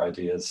open to our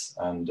ideas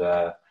and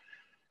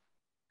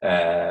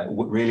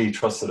really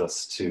trusted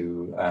us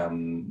to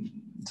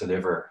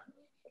deliver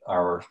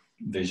our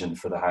vision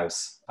for the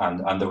house,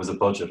 and there was a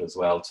budget as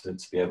well to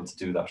be able to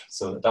do that.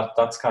 So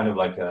that's kind of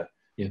like a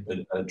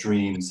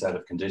dream set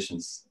of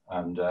conditions,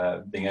 and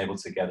being able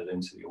to get it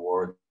into the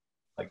award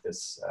like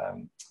this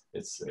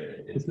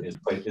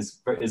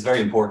is very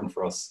important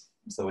for us.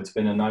 So it's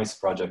been a nice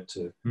project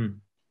to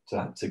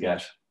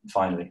get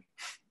finally.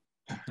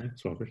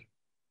 Thanks, Robert.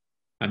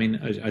 I mean,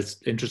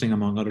 it's interesting,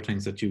 among other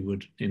things, that you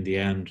would, in the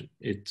end,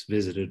 it's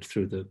visited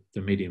through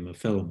the medium of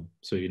film.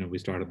 So, you know, we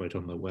started by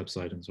talking about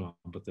website and so on,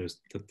 but there's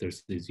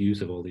this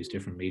use of all these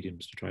different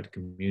mediums to try to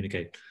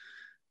communicate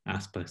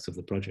aspects of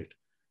the project.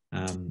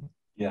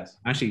 Yes.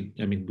 Actually,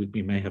 I mean,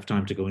 we may have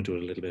time to go into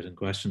it a little bit in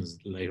questions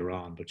later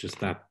on, but just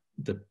that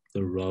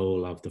the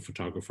role of the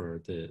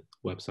photographer, the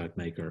website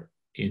maker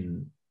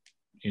in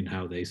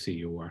how they see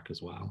your work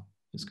as well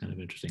is kind of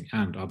interesting.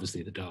 And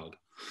obviously the dog,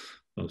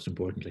 most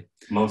importantly.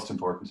 Most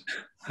important.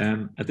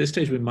 At this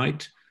stage, we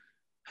might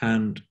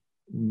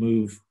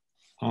move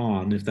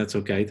on, if that's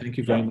okay. Thank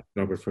you very much,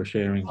 Robert, for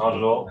sharing. Not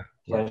at all.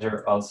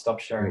 Pleasure. I'll stop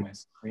sharing my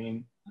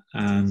screen.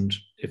 And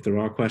if there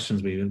are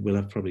questions, we'll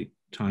have probably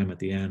time at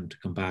the end to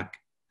come back.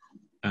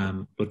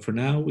 But for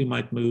now, we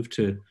might move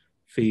to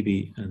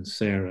Phoebe and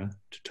Sarah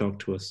to talk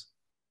to us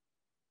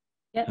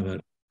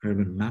about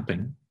urban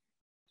mapping.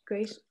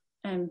 Great.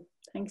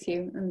 Thanks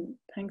you, and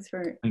thanks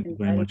for Thank you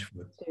very much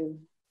for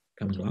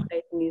coming along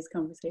in these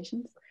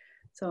conversations.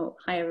 So,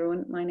 hi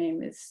everyone. My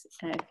name is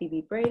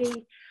Phoebe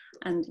Brady,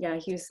 and yeah,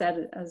 Hugh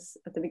said as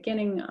at the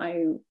beginning,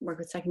 I work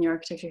with second-year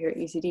architecture here at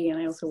UCD, and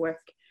I also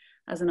work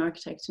as an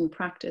architect in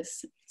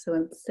practice. So,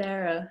 I'm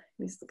Sarah,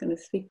 who's going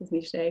to speak with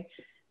me today.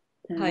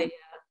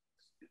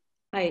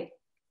 Hi,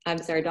 I'm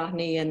Sarah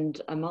Dohney, and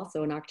I'm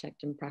also an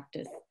architect in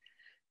practice.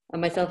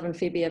 And myself and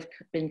Phoebe have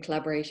been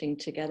collaborating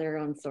together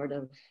on sort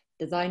of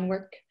design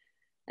work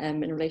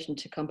in relation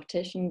to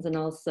competitions, and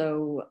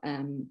also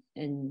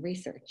in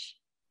research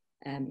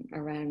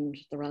around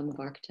the realm of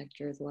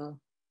architecture as well.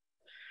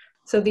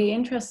 So the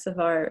interests of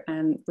our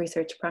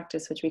research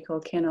practice, which we call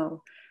KINO,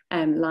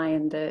 lie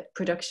in the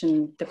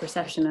production, the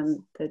perception, and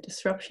the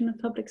disruption of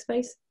public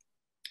space.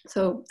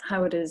 So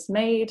how it is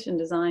made and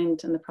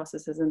designed, and the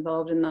processes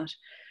involved in that,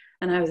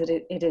 and how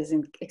it is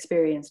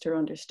experienced or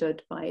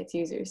understood by its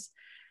users.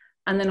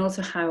 And then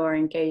also how our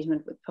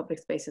engagement with public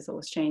space is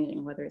always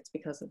changing, whether it's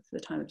because of the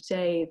time of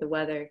day, the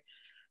weather,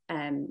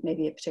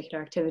 maybe a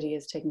particular activity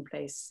is taking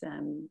place,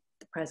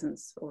 the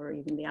presence or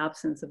even the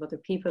absence of other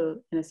people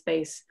in a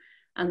space,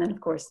 and then of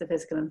course the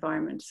physical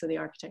environment, so the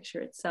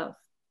architecture itself.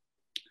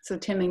 So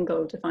Tim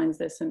Ingold defines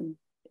this in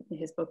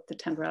his book, The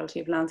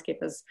Temporality of Landscape,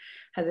 as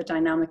how the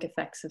dynamic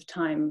effects of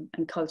time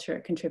and culture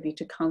contribute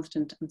to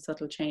constant and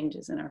subtle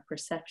changes in our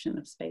perception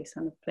of space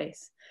and of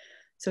place.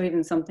 So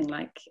even something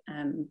like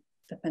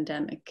the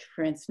pandemic,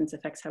 for instance,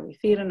 affects how we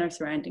feel in our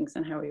surroundings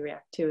and how we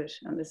react to it.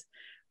 And this,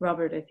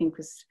 Robert, I think,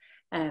 was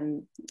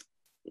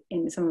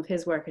in some of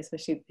his work,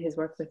 especially his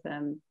work with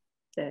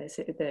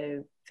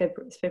the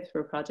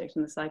Fibsborough project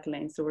and the cycle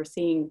lane. So we're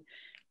seeing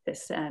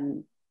this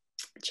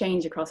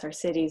change across our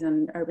cities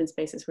and urban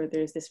spaces where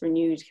there's this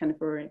renewed kind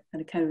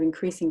of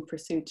increasing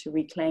pursuit to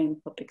reclaim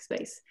public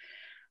space.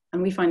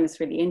 And we find this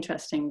really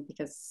interesting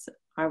because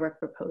our work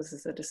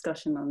proposes a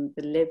discussion on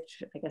the lived,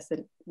 I guess,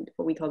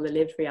 what we call the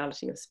lived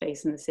reality of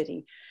space in the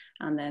city,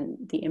 and then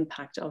the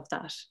impact of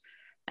that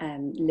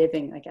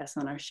living, I guess,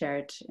 on our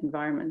shared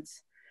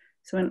environments.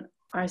 So in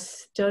our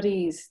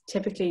studies,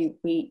 typically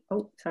we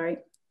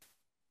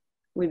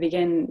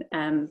begin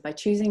by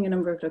choosing a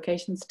number of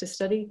locations to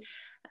study,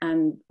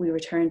 and we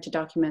return to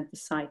document the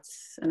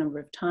sites a number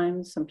of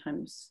times,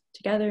 sometimes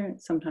together,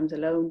 sometimes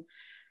alone.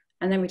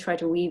 And then we try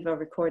to weave our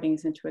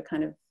recordings into a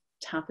kind of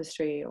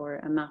tapestry or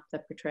a map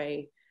that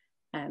portray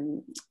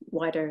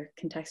wider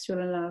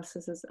contextual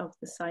analysis of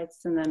the sites,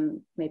 and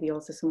then maybe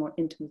also some more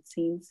intimate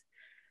scenes.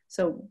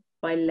 So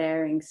by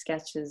layering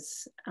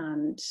sketches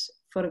and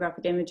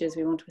photographic images,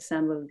 we want to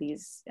assemble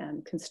these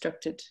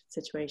constructed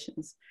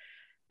situations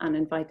and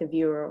invite the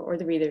viewer or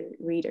the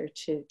reader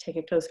to take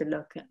a closer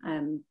look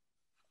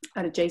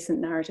at adjacent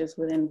narratives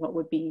within what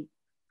would be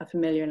a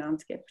familiar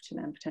landscape to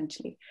them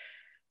potentially.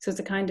 So it's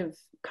a kind of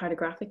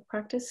cartographic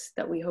practice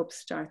that we hope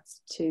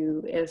starts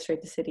to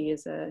illustrate the city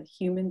as a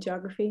human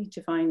geography,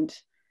 to find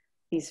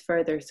these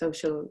further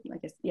social, I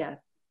guess,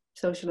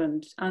 social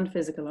and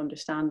physical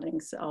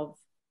understandings of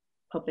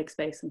public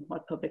space and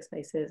what public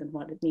space is and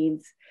what it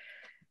needs.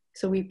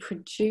 So we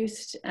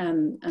produced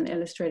an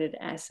illustrated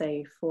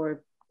essay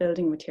for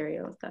building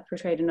materials that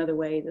portrayed another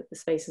way that the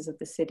spaces of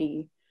the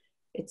city,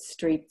 its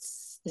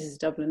streets, this is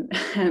Dublin,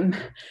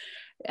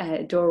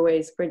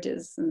 doorways,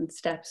 bridges and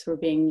steps were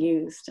being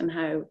used, and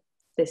how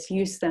this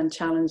use then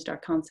challenged our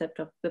concept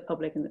of the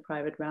public and the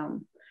private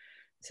realm.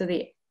 So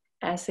the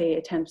essay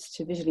attempts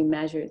to visually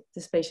measure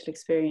the spatial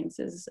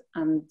experiences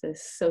and the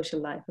social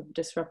life of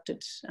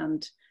disrupted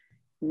and,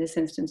 in this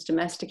instance,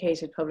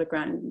 domesticated public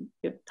ground.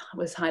 It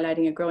was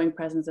highlighting a growing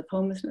presence of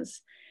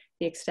homelessness,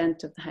 the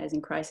extent of the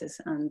housing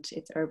crisis and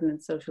its urban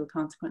and social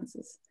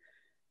consequences.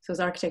 So as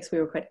architects, we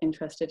were quite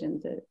interested in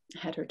the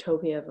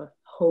heterotopia of a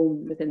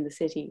home within the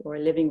city or a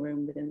living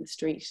room within the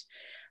street,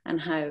 and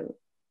how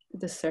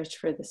the search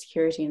for the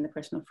security and the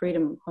personal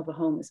freedom of a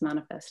home is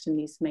manifest in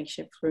these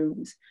makeshift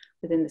rooms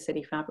within the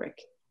city fabric.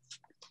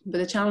 But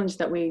the challenge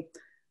that we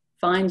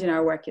find in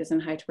our work is in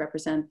how to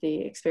represent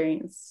the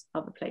experience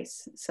of a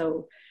place.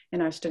 So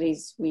in our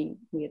studies, we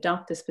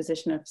adopt this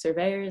position of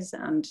surveyors,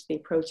 and the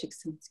approach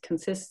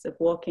consists of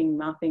walking,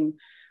 mapping,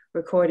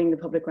 recording the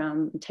public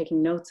realm and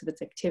taking notes of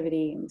its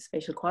activity and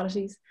spatial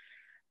qualities.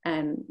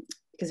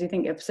 Because we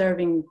think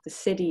observing the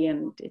city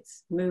and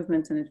its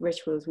movements and its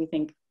rituals, we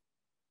think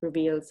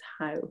reveals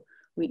how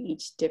we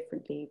each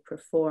differently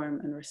perform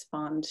and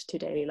respond to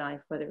daily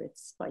life, whether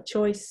it's by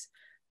choice,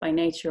 by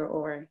nature,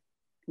 or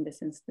in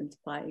this instance,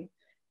 by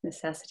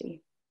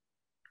necessity.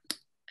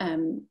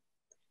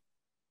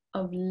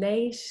 Of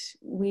late,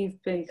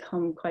 we've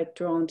become quite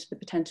drawn to the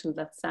potential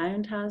that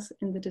sound has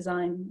in the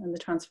design and the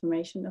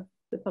transformation of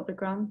the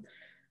public realm.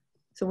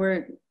 So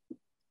we're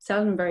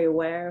seldom very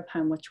aware of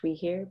how much we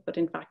hear, but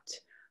in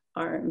fact,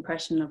 our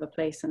impression of a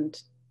place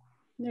and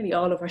nearly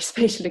all of our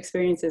spatial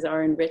experiences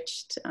are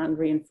enriched and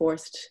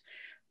reinforced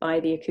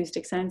by the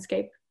acoustic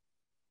soundscape.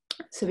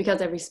 So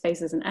because every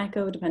space is an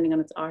echo, depending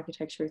on its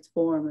architecture, its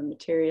form and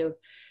material,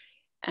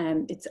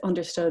 it's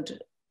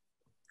understood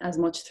as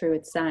much through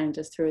its sound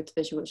as through its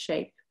visual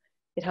shape.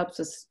 It helps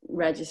us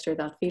register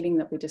that feeling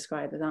that we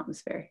describe as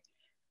atmosphere.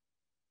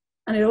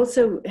 And it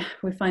also,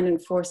 we find,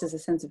 enforces a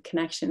sense of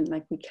connection,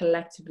 like we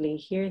collectively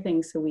hear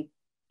things, so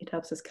it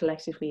helps us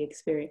collectively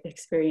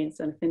experience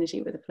an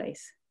affinity with a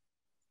place.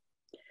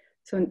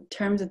 So in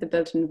terms of the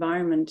built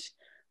environment,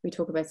 we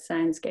talk about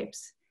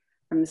soundscapes.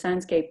 And the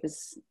soundscape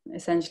is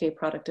essentially a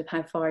product of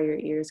how far your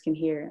ears can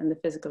hear and the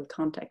physical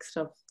context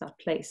of that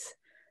place.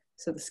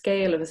 So the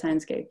scale of a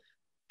soundscape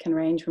can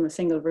range from a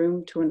single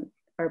room to an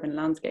urban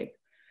landscape.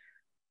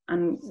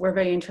 And we're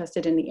very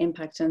interested in the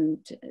impact and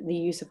the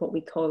use of what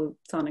we call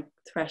sonic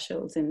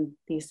thresholds in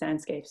these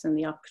soundscapes and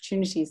the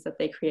opportunities that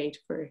they create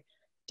for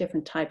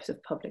different types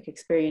of public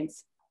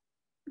experience.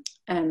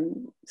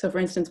 So for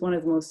instance, one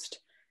of the most,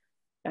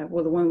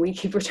 well, the one we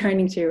keep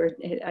returning to are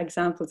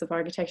examples of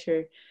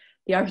architecture,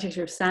 the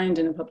architecture of sound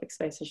in a public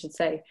space, I should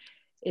say,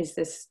 is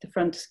the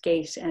front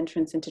gate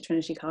entrance into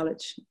Trinity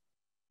College.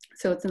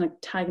 So it's an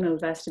octagonal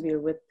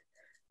vestibule with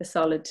a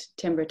solid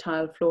timber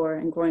tile floor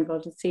and groin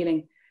vaulted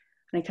ceiling.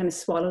 And it kind of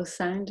swallows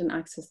sound and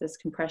acts as this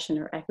compression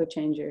or echo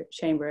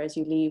chamber as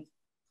you leave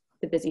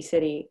the busy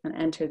city and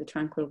enter the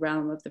tranquil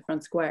realm of the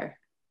front square.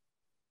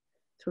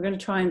 So we're going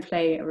to try and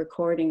play a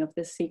recording of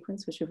this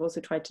sequence, which we've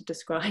also tried to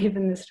describe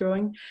in this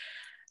drawing.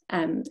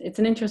 It's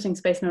an interesting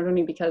space, not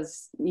only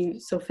because you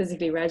so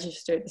physically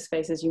register the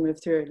space as you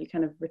move through it, you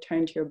kind of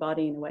return to your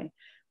body in a way,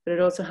 but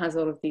it also has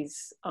all of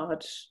these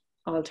odd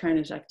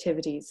alternate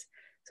activities.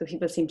 So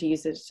people seem to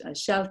use it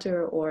as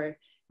shelter, or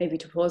maybe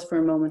to pause for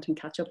a moment and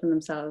catch up on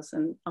themselves.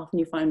 And often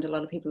you find a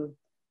lot of people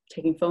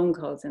taking phone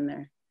calls in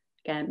there,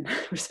 again,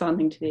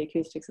 responding to the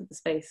acoustics of the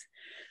space.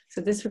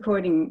 So this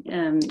recording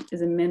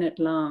is a minute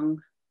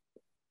long.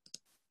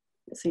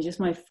 So you just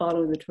might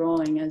follow the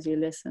drawing as you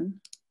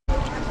listen.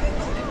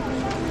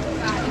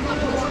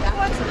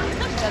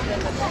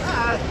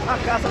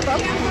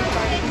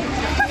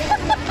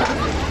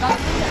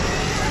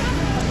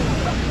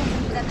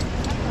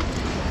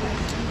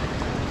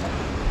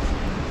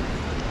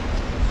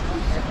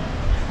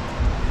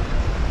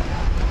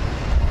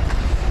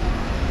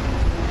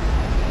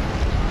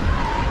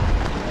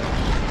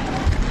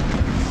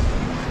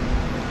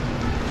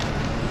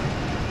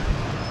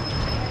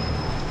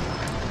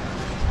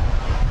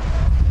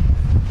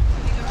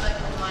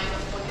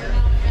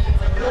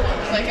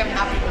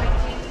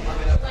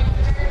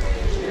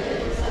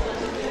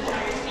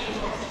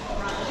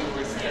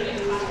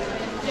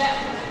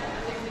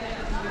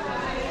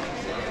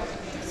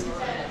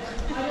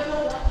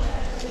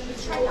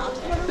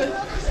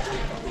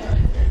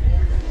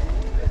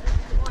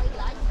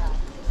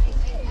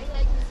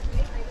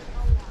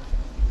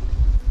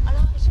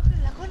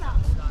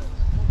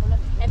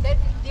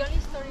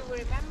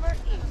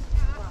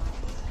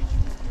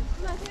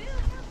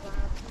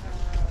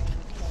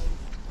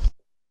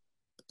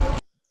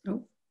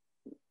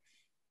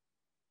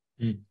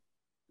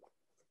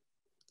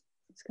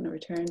 It's going to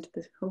return to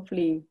this.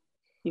 Hopefully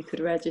you could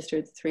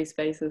register the three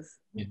spaces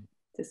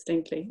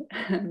distinctly.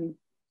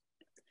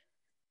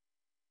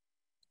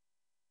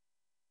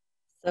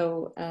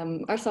 So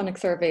our sonic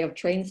survey of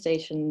train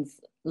stations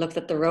looks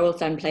at the role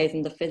sound plays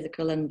in the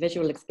physical and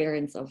visual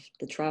experience of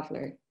the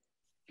traveller.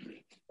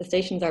 The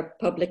stations are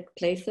public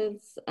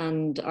places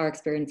and are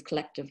experienced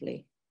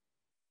collectively.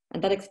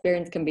 And that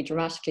experience can be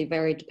dramatically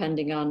varied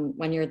depending on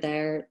when you're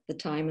there, the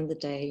time and the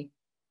day,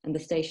 and the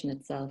station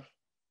itself,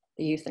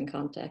 the use and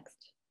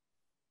context.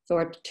 So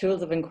our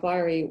tools of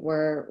inquiry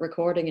were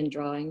recording and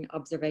drawing,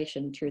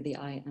 observation through the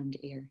eye and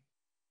ear.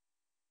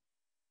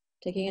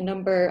 Taking a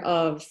number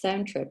of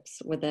sound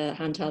trips with a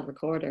handheld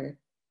recorder,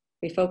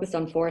 we focused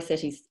on 4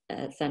 city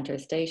centre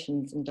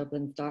stations in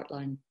Dublin's Dart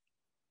Line.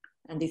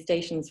 And these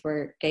stations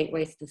were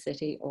gateways to the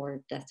city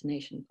or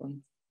destination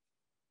points.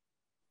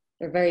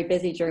 They're very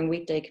busy during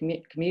weekday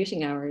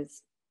commuting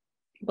hours,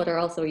 but are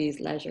also used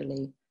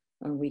leisurely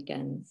on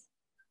weekends.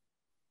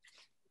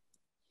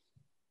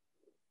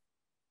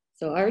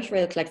 So Irish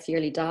Rail collects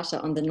yearly data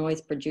on the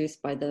noise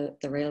produced by the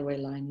railway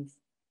lines.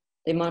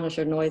 They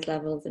monitor noise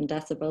levels in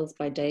decibels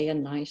by day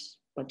and night,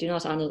 but do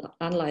not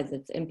analyze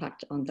its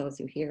impact on those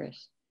who hear it.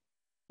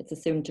 It's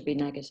assumed to be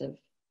negative.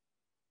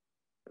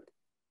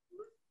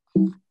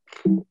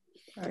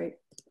 Sorry,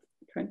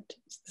 trying to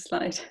change the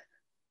slide.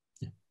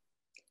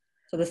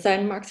 So the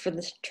sound marks for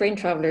the train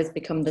travellers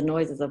become the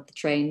noises of the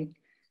train,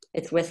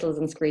 its whistles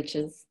and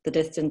screeches, the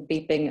distant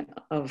beeping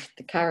of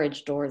the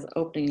carriage doors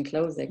opening and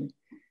closing,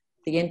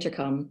 the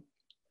intercom,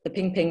 the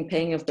ping, ping,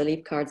 ping of the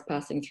leap cards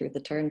passing through the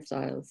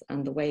turnstiles,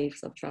 and the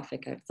waves of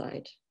traffic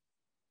outside.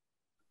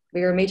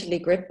 We were immediately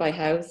gripped by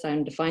how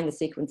sound defined the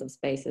sequence of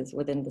spaces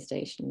within the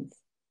stations.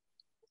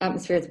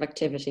 Atmospheres of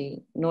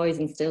activity, noise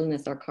and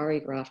stillness are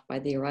choreographed by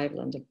the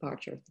arrival and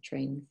departure of the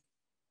trains.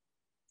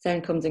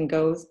 Sound comes and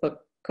goes,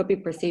 but could be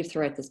perceived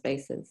throughout the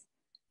spaces,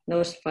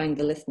 notifying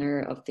the listener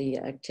of the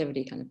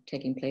activity kind of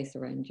taking place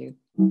around you.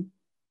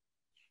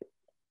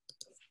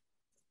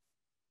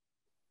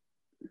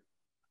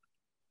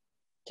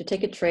 To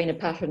take a train, a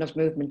pattern of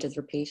movement is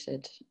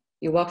repeated.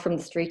 You walk from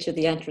the street to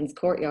the entrance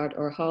courtyard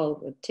or hall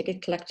with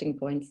ticket collecting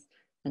points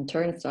and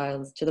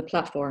turnstiles to the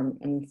platform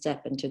and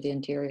step into the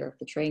interior of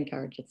the train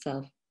carriage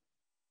itself.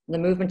 And the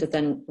movement is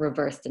then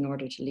reversed in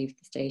order to leave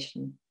the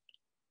station.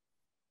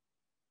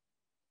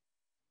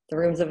 The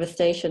rooms of a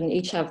station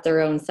each have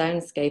their own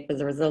soundscape as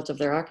a result of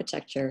their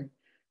architecture,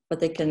 but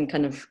they can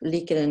kind of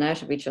leak in and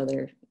out of each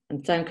other,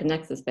 and sound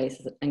connects the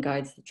spaces and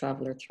guides the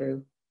traveller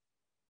through.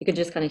 You can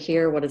just kind of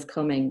hear what is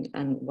coming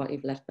and what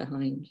you've left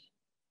behind.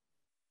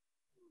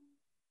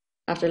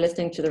 After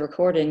listening to the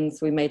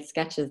recordings, we made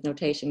sketches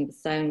notating the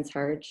sounds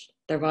heard,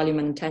 their volume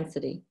and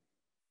intensity.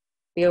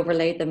 We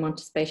overlaid them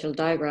onto spatial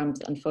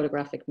diagrams and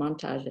photographic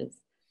montages,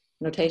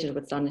 notated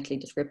with sonically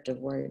descriptive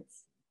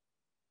words.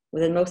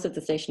 Within most of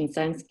the station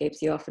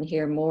soundscapes, you often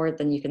hear more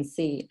than you can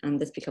see, and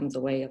this becomes a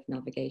way of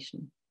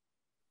navigation.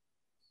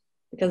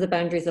 Because the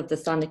boundaries of the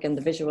sonic and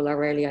the visual are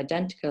rarely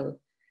identical,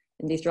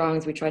 in these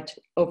drawings we tried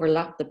to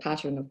overlap the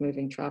pattern of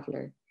moving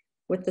traveller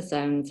with the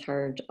sounds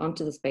heard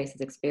onto the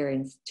spaces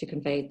experienced to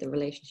convey the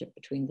relationship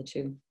between the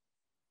two.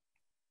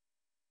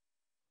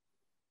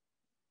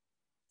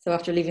 So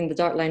after leaving the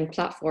Dart Line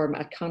platform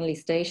at Connolly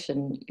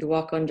Station, you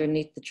walk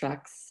underneath the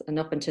tracks and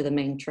up into the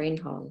main train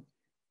hall,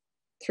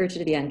 through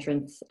to the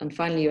entrance, and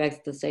finally you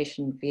exit the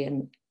station via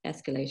an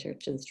escalator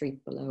to the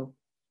street below.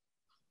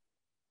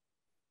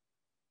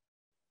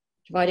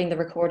 Dividing the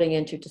recording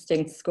into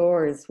distinct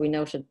scores, we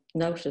noted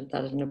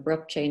that an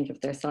abrupt change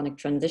of their sonic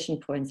transition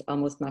points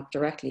almost mapped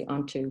directly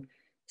onto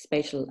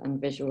spatial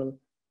and visual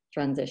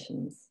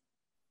transitions.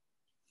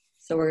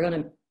 So we're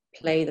going to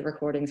play the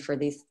recordings for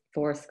these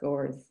 4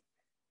 scores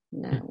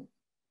now.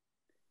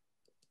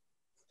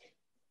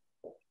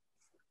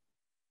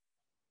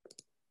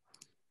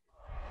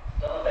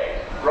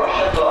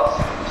 Russia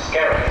Gloss,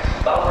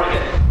 Skerries,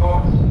 Balbriggan,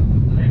 Gormston,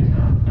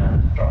 Laketown,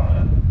 and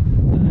Drogheda.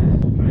 The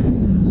next train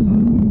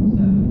starting at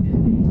 7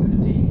 is the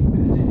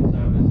 15:15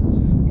 service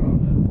to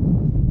Drogheda.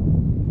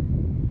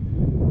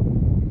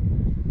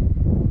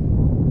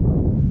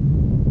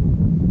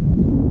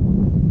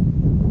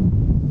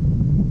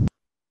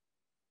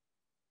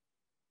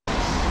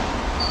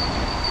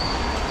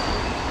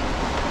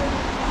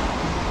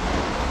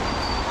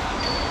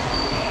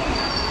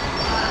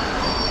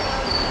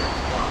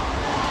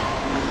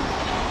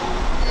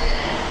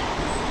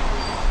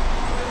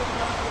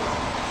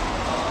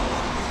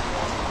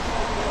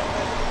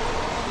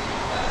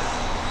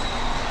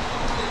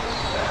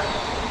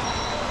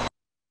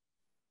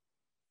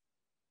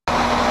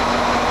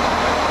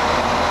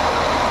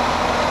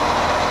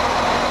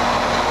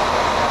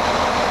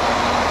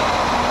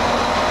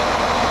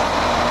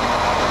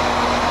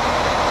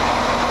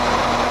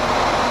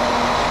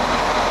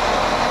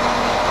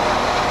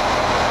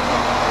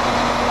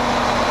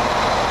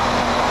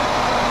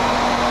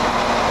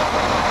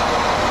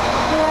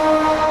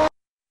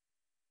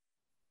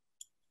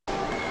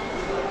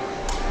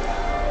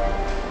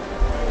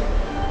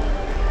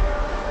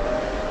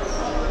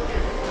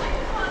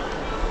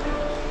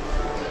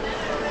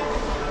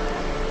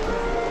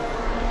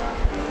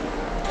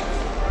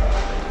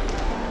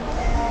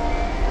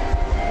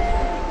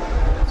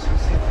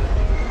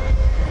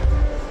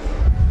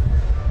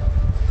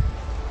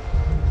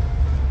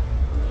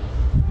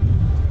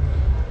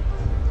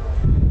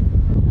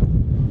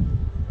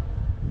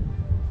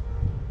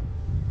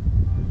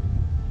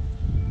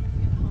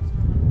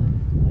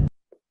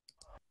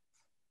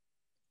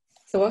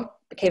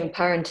 became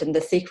apparent in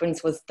the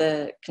sequence was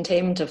the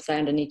containment of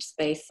sound in each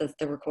space as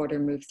the recorder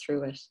moves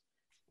through it.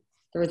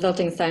 The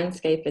resulting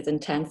soundscape is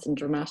intense and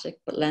dramatic,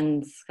 but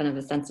lends kind of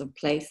a sense of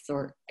place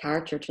or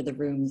character to the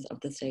rooms of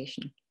the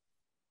station.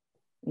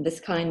 And this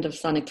kind of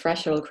sonic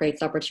threshold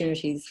creates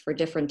opportunities for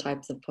different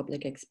types of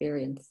public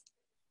experience.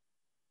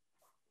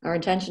 Our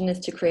intention is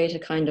to create a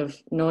kind of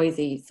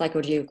noisy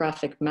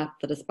psychogeographic map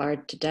that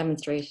aspired to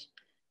demonstrate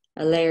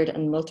a layered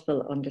and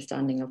multiple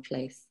understanding of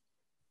place.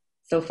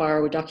 So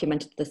far, we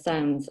documented the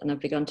sounds and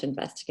have begun to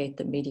investigate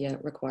the media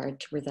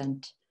required to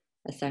present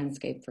a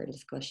soundscape for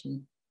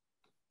discussion.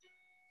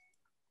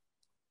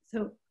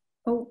 So,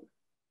 oh,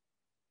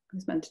 I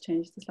was meant to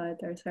change the slide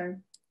there, sorry.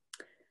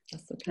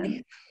 That's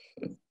okay.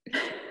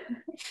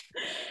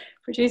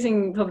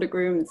 Producing public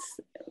rooms,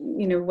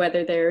 you know,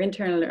 whether they're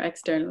internal or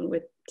external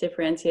with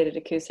differentiated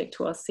acoustic,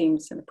 to us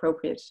seems an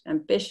appropriate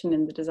ambition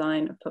in the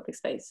design of public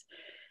space.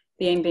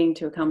 The aim being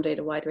to accommodate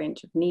a wide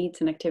range of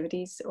needs and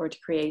activities, or to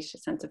create a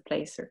sense of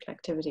place or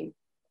collectivity.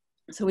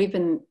 So we've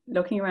been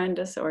looking around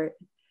us, or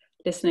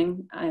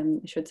listening, I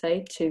should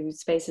say, to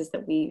spaces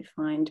that we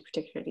find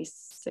particularly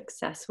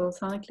successful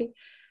sonically,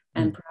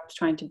 and perhaps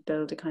trying to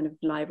build a kind of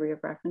library of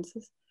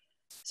references.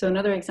 So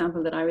another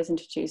example that I was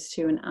introduced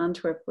to in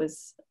Antwerp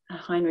was a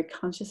Heinrich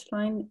Conscious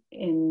line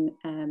it's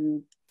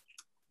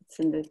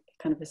in the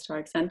kind of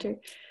historic centre.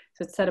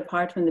 So it's set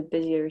apart from the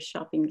busier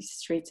shopping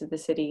streets of the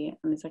city,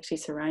 and it's actually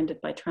surrounded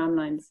by tram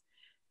lines.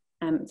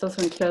 It's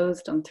also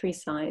enclosed on 3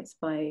 sides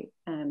by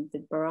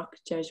the Baroque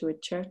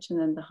Jesuit Church, and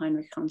then the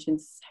Heinrich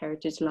Conscious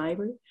Heritage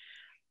Library.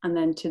 And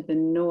then to the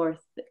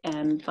north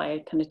by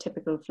a kind of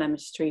typical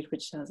Flemish street,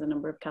 which has a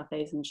number of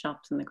cafes and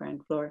shops on the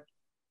ground floor.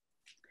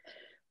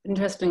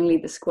 Interestingly,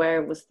 the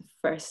square was the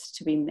first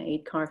to be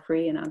made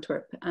car-free in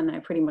Antwerp, and now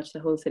pretty much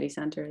the whole city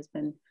centre has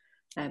been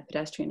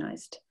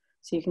pedestrianised.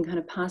 So you can kind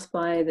of pass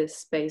by this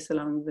space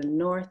along the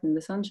north in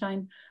the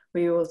sunshine,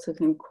 where you also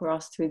can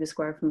cross through the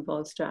square from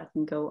Volstraat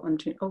and go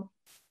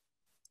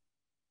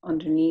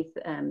underneath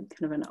kind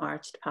of an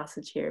arched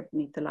passage here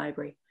beneath the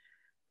library.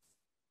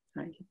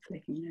 Sorry, I keep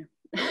flicking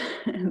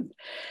now.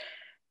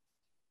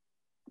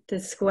 The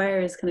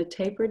square is kind of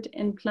tapered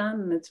in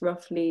plan, and it's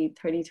roughly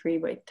 33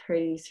 by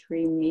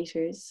 33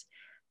 meters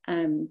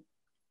in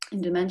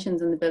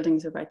dimensions, and the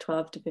buildings are about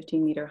 12 to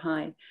 15 meter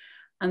high.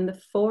 And the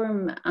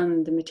form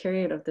and the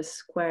material of the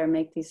square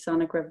make these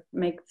sonic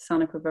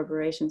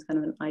reverberations kind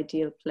of an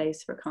ideal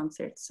place for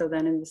concerts. So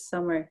then in the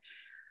summer,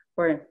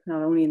 or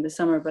not only in the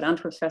summer, but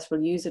Antwerp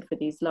Festival use it for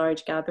these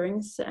large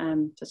gatherings,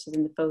 such as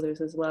in the photos,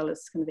 as well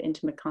as kind of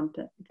intimate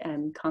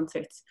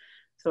concerts.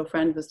 So a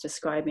friend was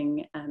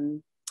describing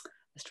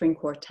a string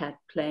quartet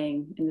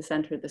playing in the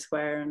center of the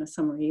square on a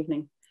summer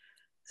evening.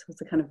 So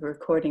it's a kind of a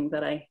recording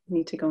that I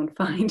need to go and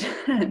find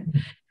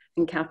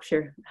and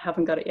capture. I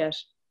haven't got it yet.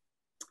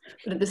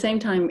 But at the same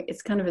time,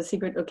 it's kind of a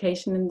secret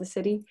location in the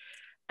city,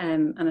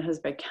 and it has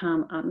a very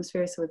calm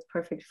atmosphere, so it's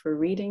perfect for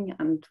reading.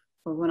 And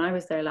when I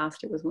was there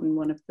last, it was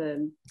one of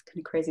the kind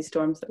of crazy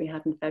storms that we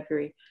had in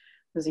February.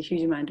 There was a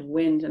huge amount of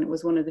wind, and it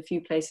was one of the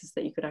few places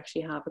that you could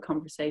actually have a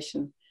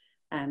conversation,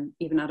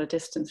 even at a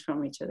distance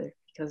from each other,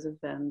 because of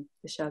the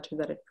shelter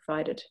that it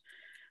provided.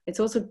 It's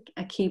also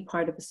a key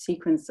part of a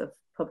sequence of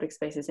public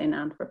spaces in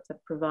Antwerp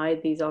that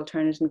provide these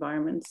alternate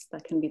environments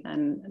that can be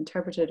then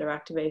interpreted or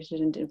activated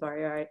in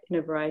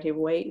a variety of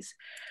ways.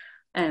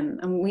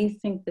 And we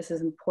think this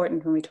is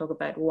important when we talk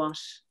about what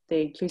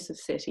the inclusive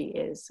city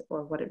is,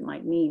 or what it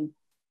might mean.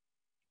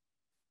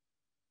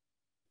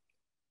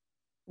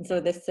 So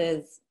this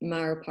is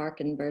Mauer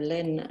Park in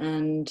Berlin,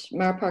 and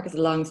Mauer Park is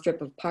a long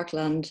strip of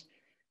parkland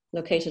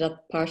located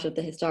at part of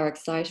the historic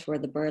site where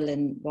the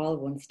Berlin Wall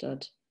once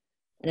stood.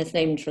 And its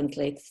name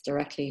translates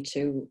directly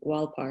to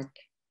Wall Park.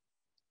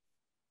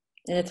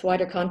 In its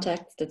wider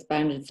context, it's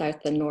bounded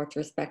south and north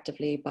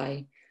respectively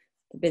by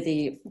the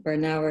busy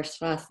Bernauer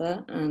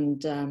Straße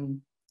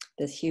and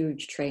this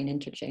huge train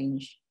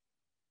interchange.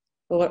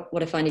 But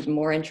what I find even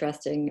more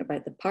interesting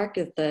about the park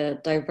is the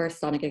diverse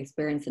sonic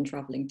experience in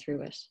traveling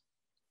through it.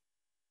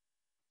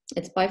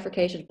 It's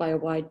bifurcated by a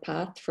wide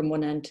path from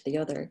one end to the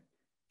other.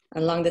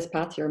 And along this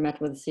path, you're met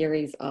with a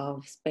series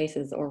of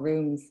spaces or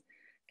rooms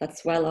that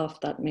swell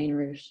off that main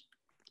route,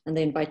 and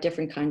they invite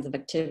different kinds of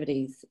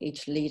activities,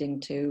 each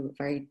leading to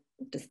very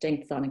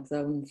distinct sonic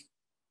zones.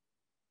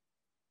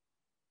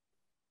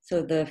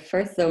 So the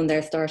first zone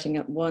there, starting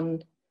at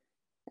 1,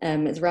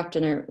 is wrapped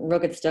in a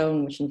rugged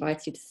stone, which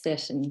invites you to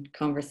sit in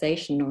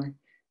conversation or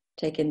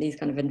take in these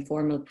kind of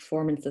informal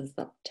performances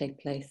that take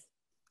place.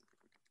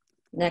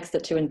 Next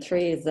at 2 and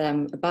 3 is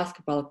a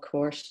basketball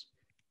court,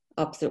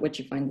 opposite which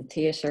you find the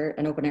theatre,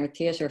 an open air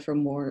theatre for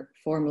more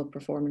formal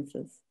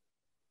performances.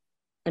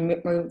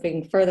 And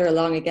moving further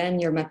along again,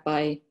 you're met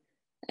by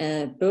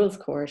Bull's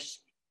Court,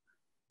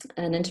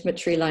 an intimate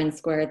tree-lined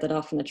square that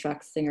often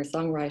attracts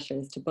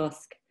singer-songwriters to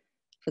busk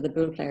for the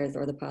bull players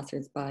or the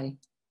passers-by.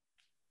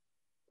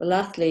 But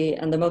lastly,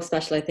 and the most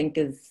special I think,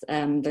 is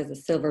there's a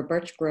silver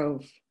birch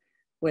grove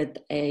with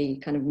a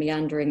kind of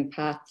meandering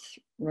path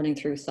running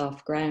through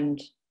soft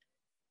ground.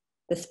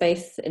 The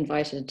space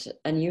invited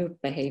a new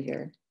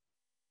behaviour.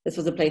 This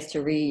was a place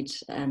to read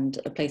and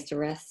a place to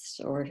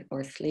rest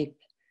or sleep.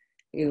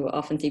 You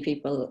often see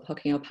people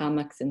hooking up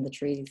hammocks in the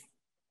trees.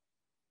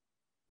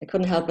 I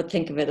couldn't help but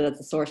think of it as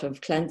a sort of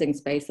cleansing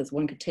space as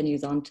one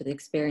continues on to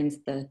experience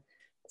the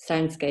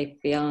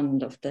soundscape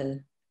beyond of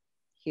the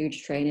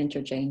huge train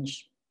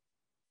interchange.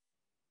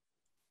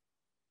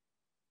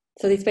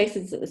 So these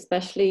spaces,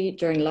 especially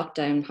during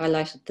lockdown,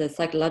 highlighted the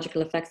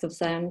psychological effects of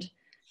sound,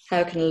 how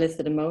it can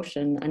elicit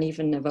emotion and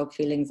even evoke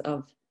feelings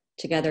of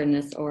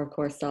togetherness or, of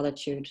course,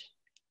 solitude.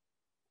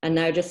 And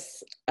now,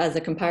 just as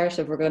a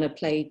comparative, we're going to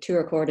play 2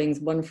 recordings,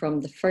 one from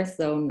the first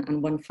zone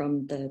and one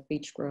from the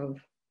Beech Grove.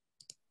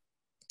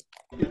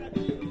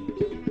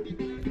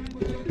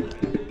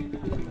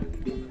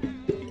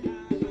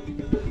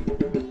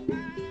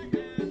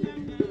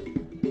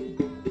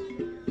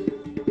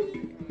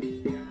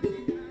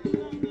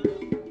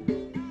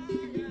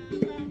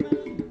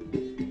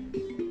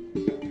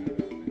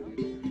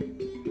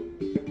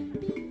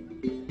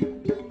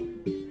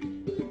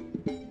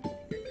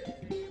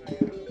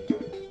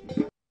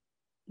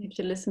 You have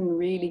to listen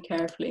really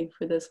carefully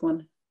for this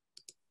one.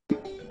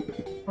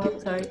 Oh,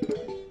 sorry.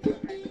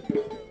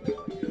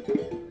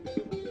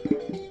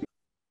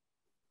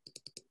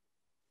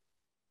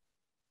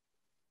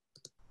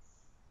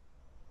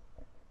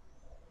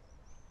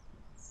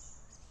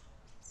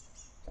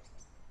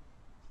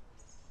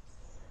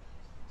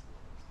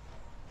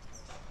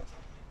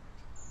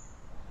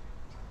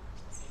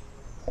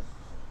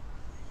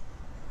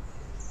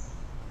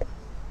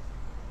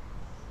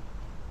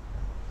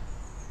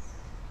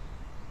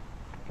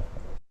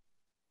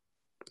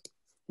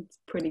 It's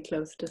pretty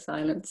close to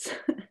silence.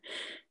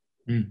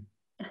 Mm.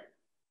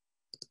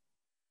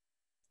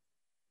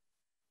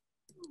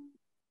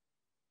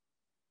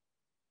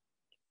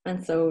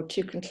 And so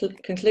to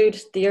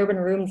conclude, the urban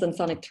rooms and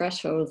sonic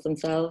thresholds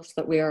themselves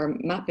that we are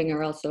mapping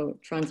are also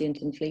transient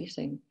and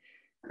fleeting.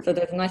 So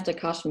there's a nice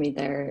dichotomy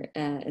there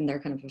in their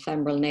kind of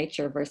ephemeral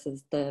nature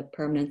versus the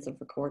permanence of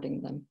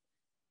recording them.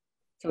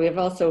 So we have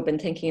also been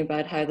thinking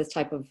about how this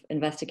type of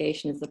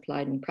investigation is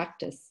applied in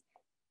practice.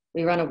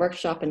 We ran a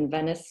workshop in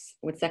Venice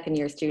with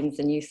second-year students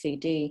in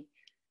UCD,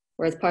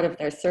 where as part of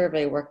their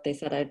survey work, they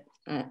set out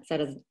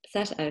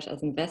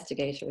as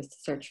investigators to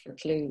search for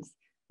clues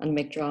and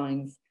make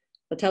drawings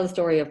that tell the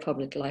story of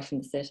public life in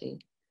the city.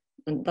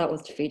 And that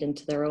was to feed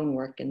into their own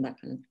work in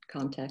that kind of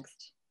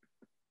context.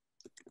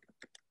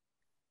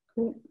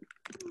 Oh,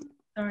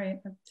 sorry,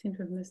 I seem to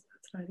have missed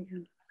that slide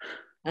again.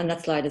 And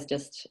that slide is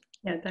just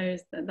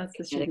that's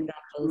the student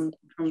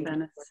from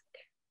Venice.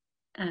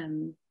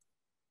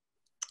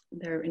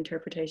 Their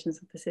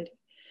interpretations of the city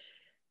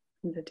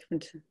and the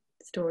different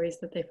stories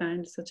that they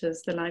found, such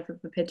as the life of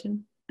a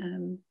pigeon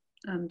and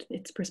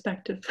its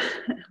perspective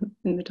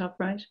in the top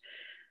right,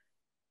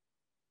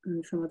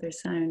 and some other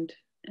sound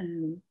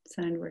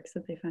works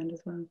that they found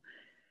as well.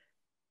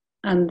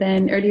 And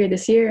then earlier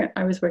this year,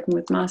 I was working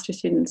with master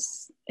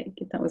students,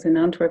 that was in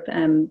Antwerp,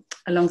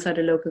 alongside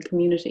a local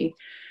community,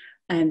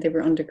 and they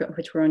were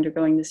which were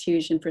undergoing this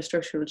huge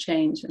infrastructural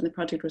change. And the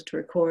project was to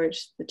record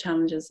the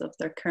challenges of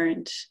their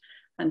current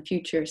and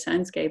future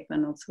soundscape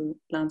and also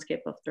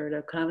landscape of their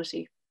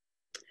locality.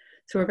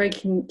 So we're very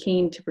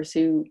keen to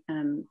pursue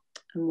a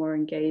more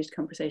engaged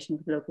conversation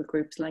with local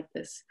groups like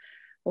this,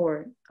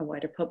 or a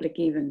wider public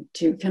even,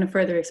 to kind of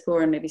further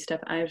explore and maybe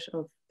step out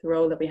of the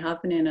role that we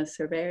have been in as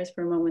surveyors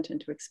for a moment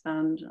and to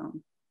expand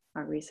on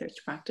our research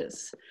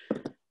practice.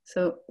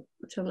 So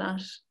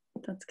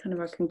that's kind of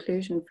our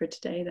conclusion for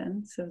today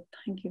then. So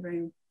thank you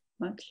very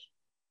much.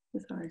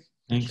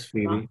 Thanks,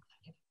 Phoebe.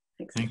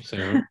 Thanks,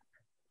 Sarah.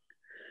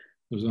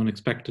 It was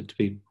unexpected to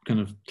be kind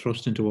of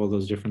thrust into all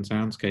those different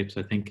soundscapes,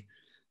 I think,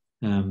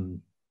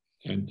 and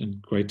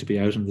great to be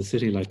out in the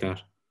city like that.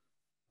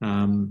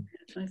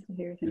 It's nice to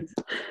hear things.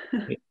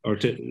 Or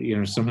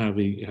to somehow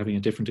be having a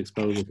different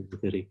exposure to the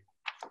city.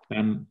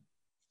 I'm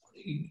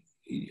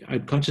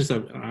conscious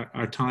that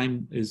our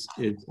time is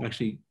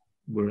actually,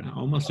 we're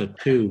almost at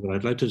 2, but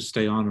I'd like to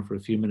stay on for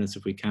a few minutes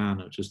if we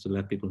can, just to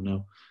let people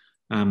know.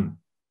 I'm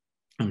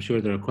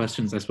sure there are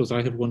questions. I suppose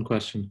I have one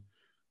question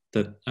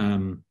that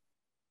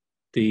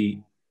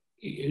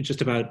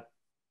just about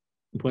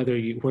where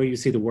you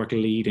see the work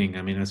leading.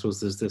 I mean, I suppose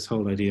there's this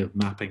whole idea of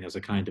mapping as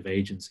a kind of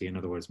agency. In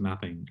other words,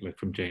 mapping, like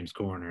from James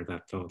Corner,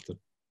 that thought that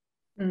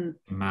the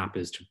map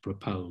is to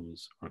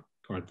propose,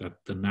 or that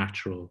the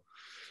natural,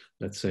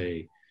 let's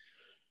say,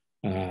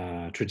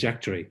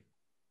 trajectory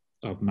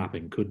of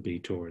mapping could be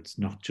towards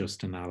not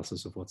just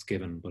analysis of what's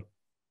given, but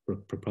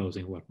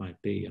proposing what might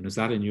be. And is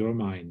that in your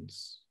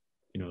minds,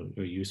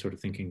 are you sort of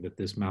thinking that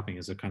this mapping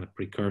is a kind of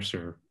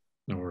precursor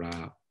or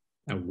a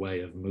way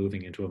of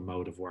moving into a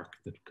mode of work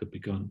that could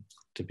begun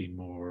to be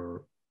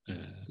more,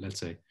 let's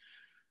say,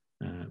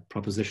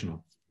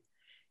 propositional?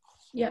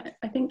 Yeah,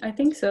 I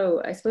think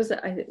so. I suppose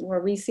that where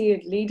we see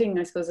it leading,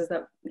 I suppose, is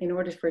that in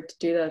order for it to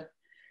do that,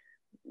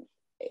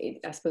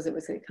 I suppose it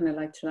was kind of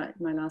like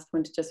my last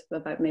point, just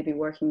about maybe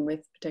working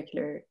with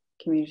particular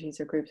communities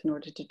or groups in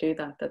order to do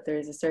that, that there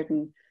is a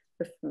certain,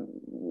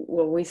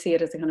 well, we see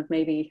it as a kind of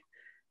maybe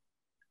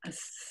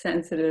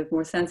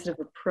more sensitive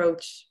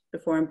approach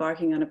before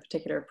embarking on a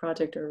particular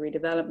project or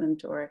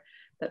redevelopment, or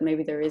that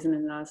maybe there is an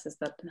analysis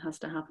that has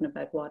to happen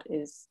about what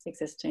is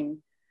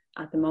existing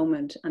at the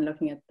moment, and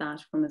looking at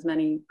that from as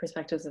many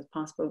perspectives as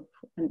possible,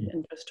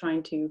 and just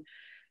trying to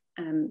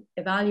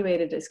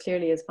evaluate it as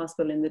clearly as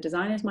possible in the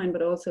designer's mind,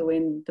 but also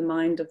in the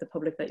mind of the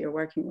public that you're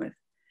working with,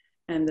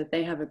 and that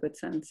they have a good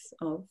sense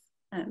of.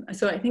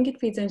 So I think it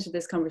feeds into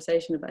this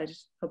conversation about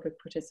public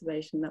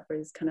participation that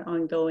is kind of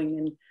ongoing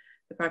in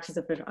the practice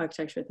of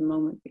architecture at the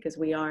moment, because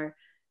we are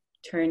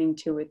turning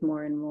to it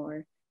more and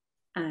more,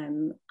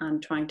 and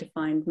trying to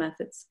find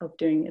methods of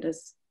doing it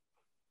as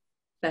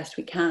best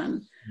we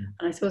can.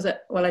 And I suppose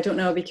that, well, I don't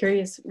know, I'd be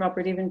curious,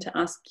 Robert, even to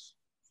ask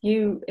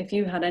you if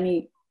you had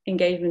any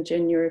engagement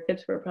in your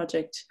Phibsborough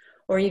project,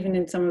 or even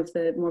in some of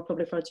the more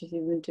public projects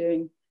you've been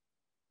doing,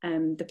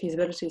 the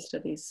feasibility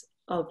studies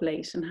of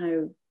late, and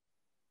how,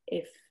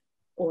 if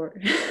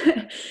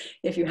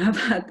you have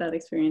had that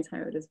experience, how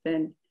it has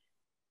been.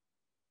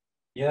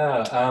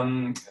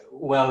 Yeah,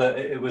 well,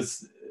 it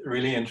was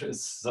really interesting,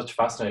 such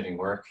fascinating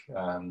work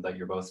that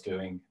you're both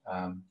doing,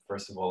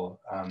 first of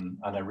all,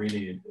 and a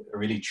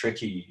really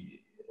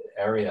tricky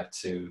area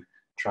to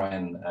try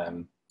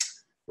and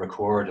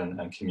record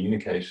and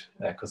communicate,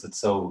 because it's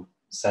so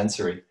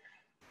sensory.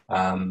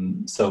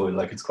 So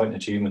like, it's quite an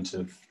achievement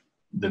of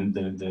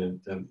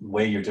the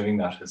way you're doing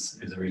that is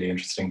really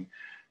interesting.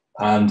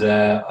 And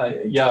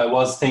I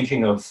was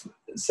thinking of,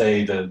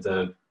 say,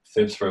 the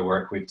Phibsborough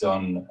work we've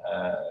done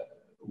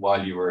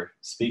while you were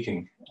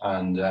speaking.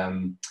 And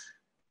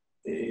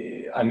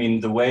I mean,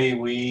 the way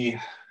we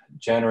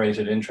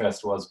generated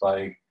interest was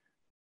by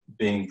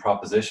being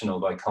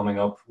propositional, by coming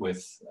up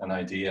with an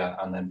idea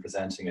and then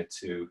presenting it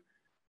to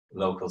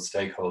local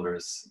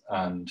stakeholders.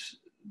 And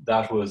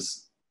that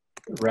was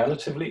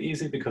relatively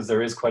easy, because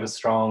there is quite a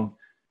strong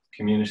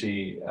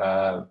community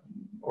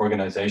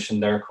organization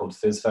there called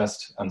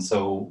FizFest. And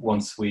so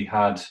once we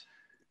had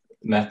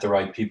met the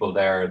right people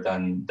there,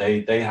 then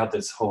they had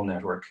this whole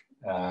network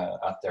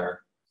at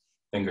their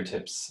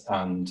fingertips,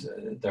 and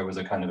there was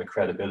a kind of a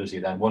credibility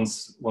then.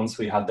 Once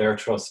we had their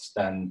trust,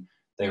 then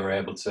they were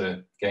able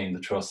to gain the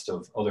trust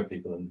of other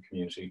people in the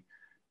community.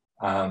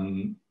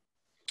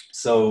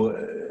 So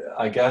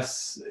I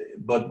guess,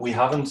 but we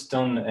haven't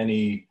done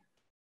any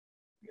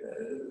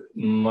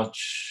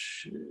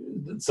much.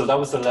 So that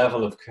was the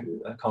level of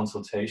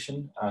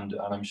consultation, and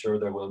I'm sure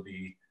there will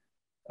be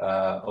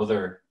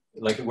other,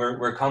 like,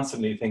 we're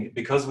constantly thinking,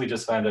 because we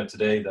just found out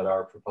today that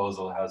our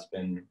proposal has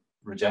been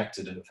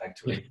rejected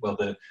effectively. Well,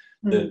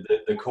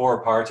 the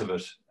core part of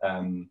it,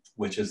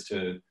 which is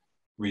to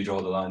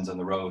redraw the lines on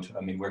the road,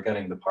 I mean, we're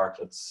getting the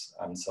parklets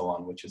and so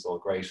on, which is all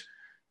great,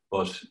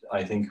 but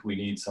I think we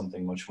need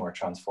something much more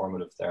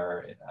transformative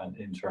there, and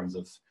in terms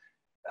of,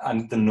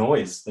 and the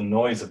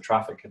noise of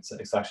traffic.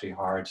 It's actually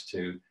hard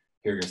to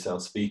hear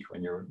yourself speak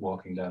when you're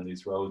walking down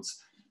these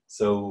roads.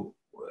 So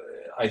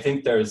I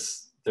think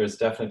there's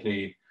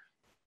definitely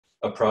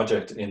a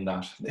project in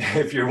that,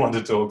 if you want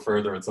to talk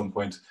further at some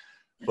point.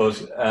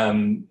 But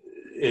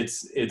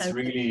it's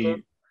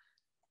really,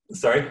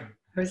 sorry?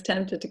 I was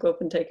tempted to go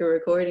up and take a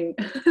recording.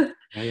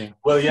 Yeah.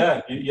 Well,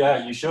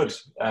 you should.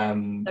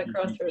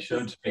 You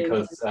should,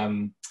 because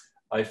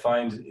I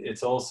find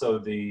it's also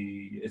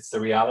the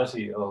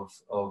reality of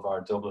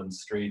our Dublin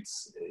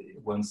streets.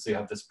 Once you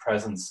have this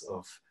presence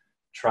of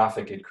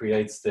traffic, it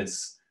creates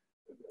this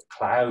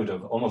cloud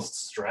of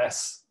almost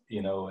stress.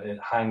 You know, it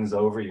hangs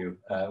over you.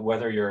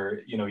 Whether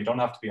you're, you don't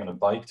have to be on a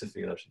bike to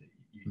feel it.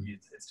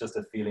 It's just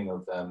a feeling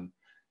of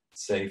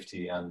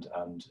safety and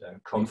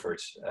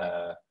comfort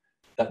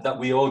that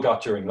we all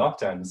got during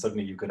lockdown. And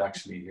suddenly you could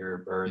actually hear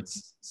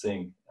birds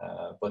sing,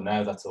 but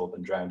now that's all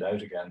been drowned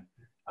out again,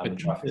 and the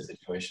traffic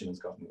situation has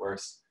gotten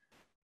worse.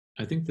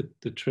 I think that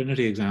the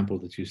Trinity example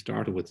that you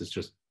started with is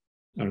just,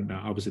 I don't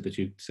know, obviously that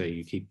you say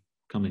you keep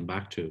coming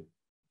back to,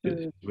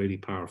 is really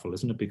powerful,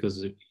 isn't it?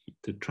 Because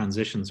the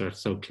transitions are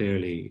so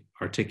clearly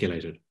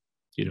articulated,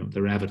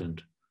 they're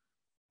evident.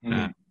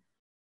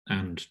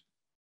 And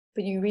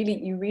but you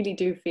really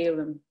do feel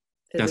them.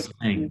 That's the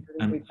thing.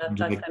 That's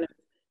kind of,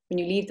 when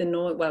you leave the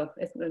noise, well,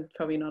 it's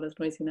probably not as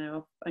noisy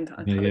now, and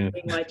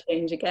it might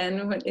change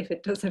again if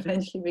it does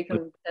eventually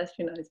become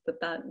pedestrianised, but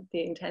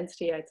the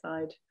intensity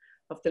outside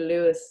of the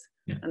Lewis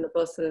and the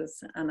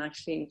buses, and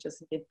actually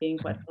just it being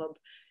quite hub,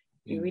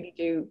 you really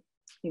do,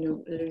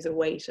 lose a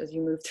weight as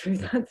you move through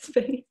that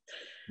space.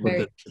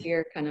 Very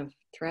clear kind of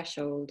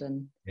threshold,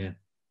 and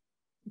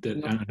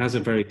and it has a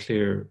very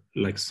clear,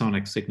 like,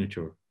 sonic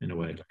signature in a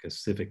way, like a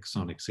civic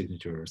sonic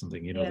signature or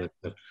something,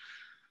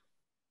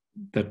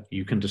 that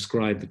you can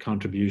describe the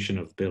contribution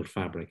of built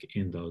fabric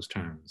in those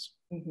terms,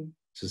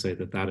 to say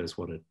that is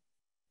what it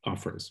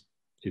offers,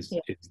 is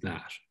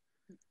that,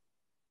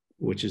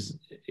 which is,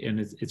 and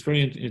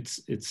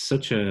it's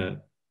such an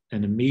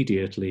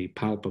immediately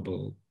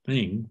palpable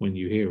thing when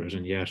you hear it,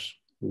 and yet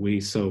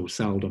we so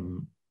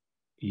seldom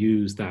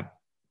use that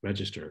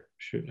register.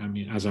 I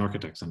mean, as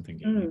architects, I'm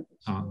thinking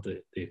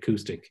the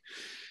acoustic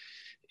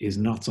is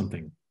not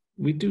something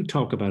we do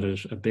talk about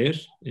it a bit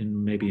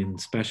in maybe in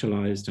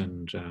specialized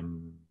and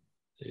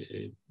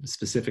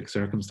specific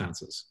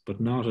circumstances, but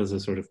not as a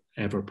sort of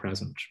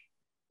ever-present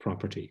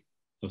property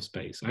of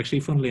space.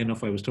 Actually, funnily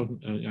enough, I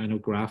know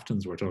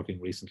Grafton's were talking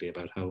recently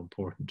about how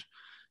important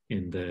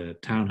in the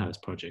townhouse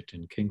project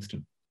in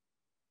Kingston,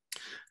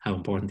 how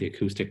important the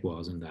acoustic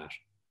was in that.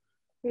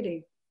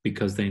 Really?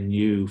 Because they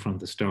knew from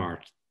the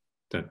start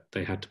that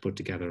they had to put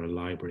together a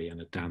library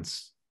and a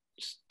dance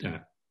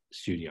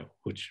studio,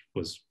 which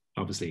was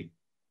obviously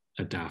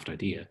a daft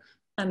idea.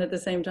 And at the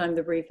same time,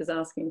 the brief is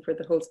asking for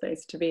the whole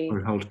space to be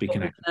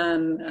connected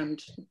and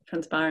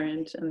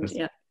transparent, and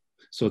yeah.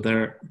 So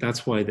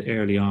that's why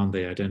early on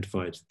they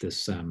identified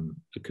this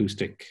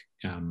acoustic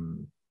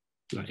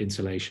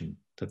insulation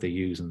that they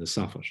use in the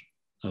soffit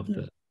of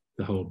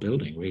the whole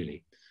building,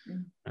 really.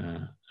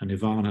 And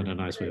Yvonne had a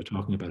nice way of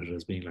talking about it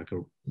as being like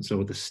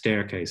so the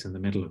staircase in the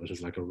middle of it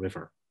is like a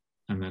river,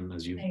 and then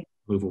as you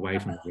move away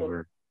from the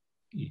river,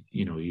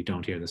 you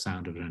don't hear the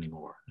sound of it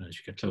anymore, and as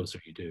you get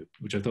closer you do,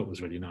 which I thought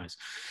was really nice.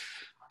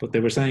 But they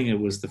were saying it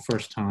was the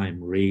first time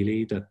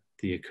really that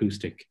the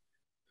acoustic,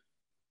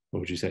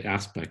 what would you say,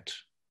 aspect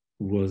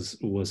was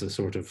a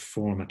sort of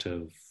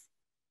formative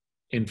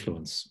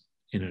influence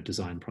in a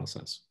design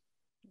process.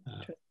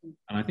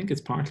 And I think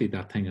it's partly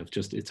that thing of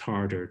just it's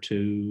harder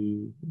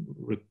to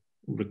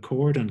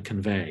record and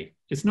convey.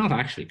 It's not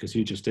actually, because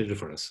you just did it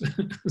for us.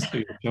 So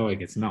you're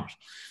showing it's not,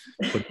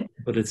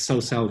 but it's so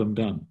seldom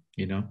done,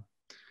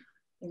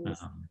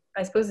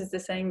 I suppose it's the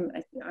same.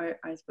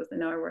 I suppose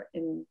in our work,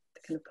 in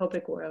the kind of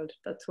public world,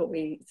 it's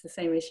the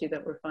same issue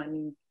that we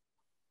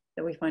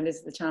find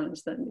is the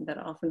challenge, that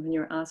often when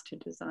you're asked to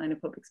design a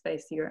public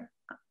space, you're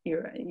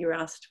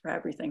asked for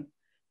everything.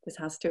 This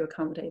has to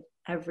accommodate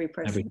every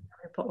person,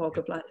 every walk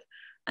of life,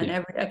 and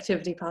every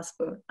activity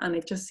possible. And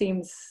it just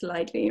seems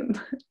slightly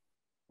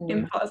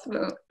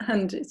impossible.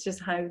 And it's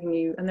just how can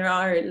you, and there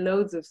are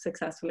loads of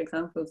successful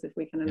examples if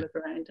we kind of look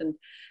around. And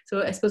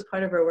so I suppose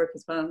part of our work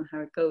as well and how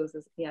it goes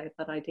is,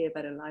 that idea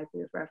about a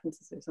library of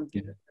references or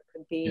something that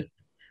could be,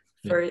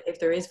 if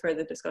there is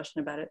further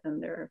discussion about it, then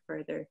there are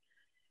further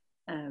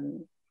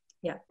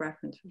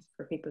references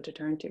for people to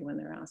turn to when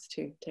they're asked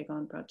to take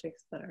on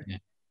projects that are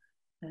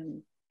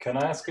Can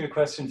I ask you a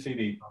question,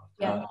 Phoebe,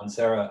 on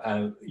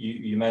Sarah?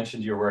 You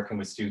mentioned you're working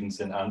with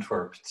students in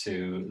Antwerp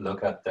to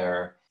look at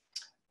the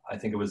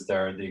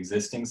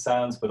existing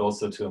sounds, but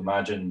also to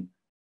imagine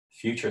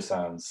future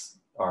sounds.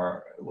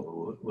 Or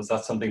was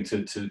that something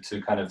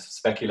to kind of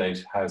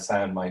speculate how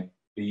sound might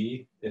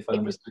be, if I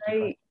understood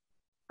you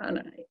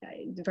correctly?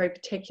 A very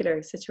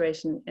particular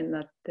situation in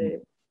that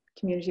the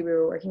community we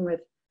were working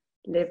with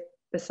lived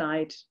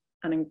beside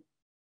a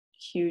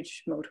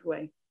huge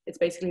motorway. It's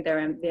basically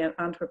the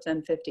Antwerp's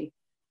N50.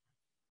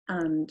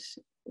 And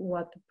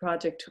what the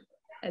project,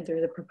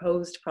 there's a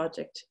proposed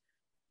project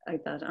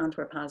that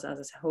Antwerp has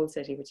as a whole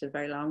city, which is a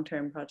very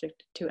long-term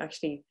project, to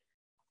actually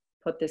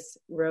put this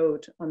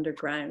road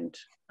underground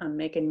and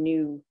make a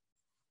new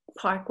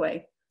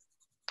parkway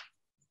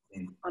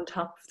on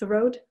top of the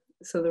road.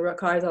 So the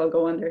cars all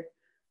go under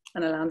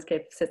and a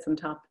landscape sits on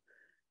top.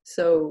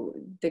 So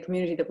the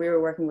community that we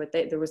were working with,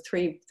 there's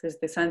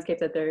the soundscape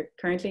that they're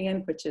currently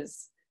in, which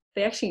is,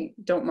 they actually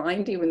don't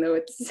mind, even though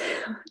it's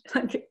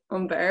like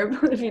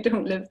unbearable if you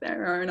don't live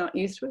there or are not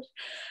used to it.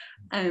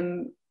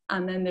 And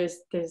then there's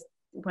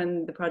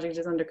when the project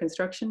is under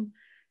construction,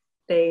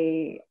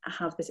 they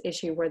have this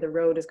issue where the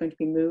road is going to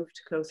be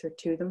moved closer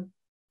to them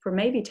for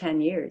maybe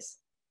 10 years.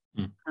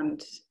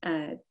 And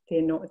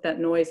that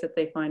noise that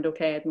they find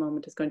okay at the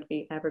moment is going to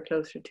be ever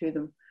closer to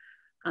them.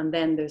 And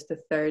then there's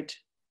the third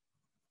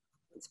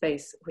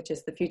space, which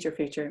is the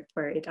future,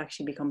 where it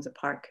actually becomes a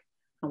park.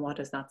 And what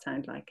does that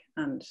sound like?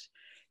 And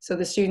so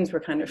the students were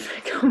kind of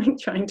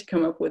trying to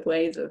come up with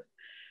ways of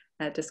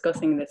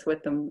discussing this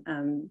with them.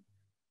 And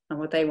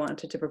what they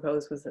wanted to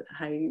propose was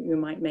how you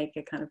might make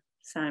a kind of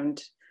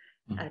sound,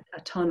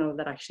 a tunnel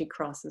that actually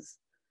crosses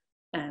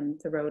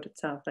the road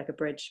itself, like a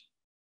bridge.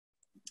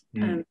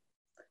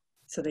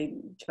 So they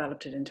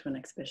developed it into an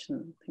exhibition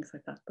and things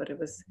like that. But it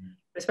was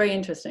very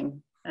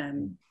interesting.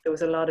 There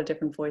was a lot of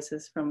different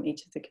voices from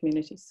each of the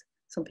communities.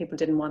 Some people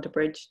didn't want a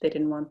bridge. They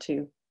didn't want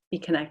to be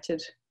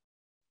connected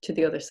to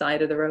the other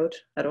side of the road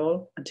at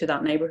all, and to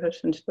that neighborhood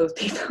and to those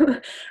people.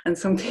 And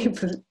some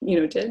people,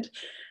 did.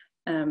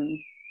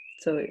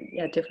 So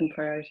yeah, different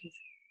priorities.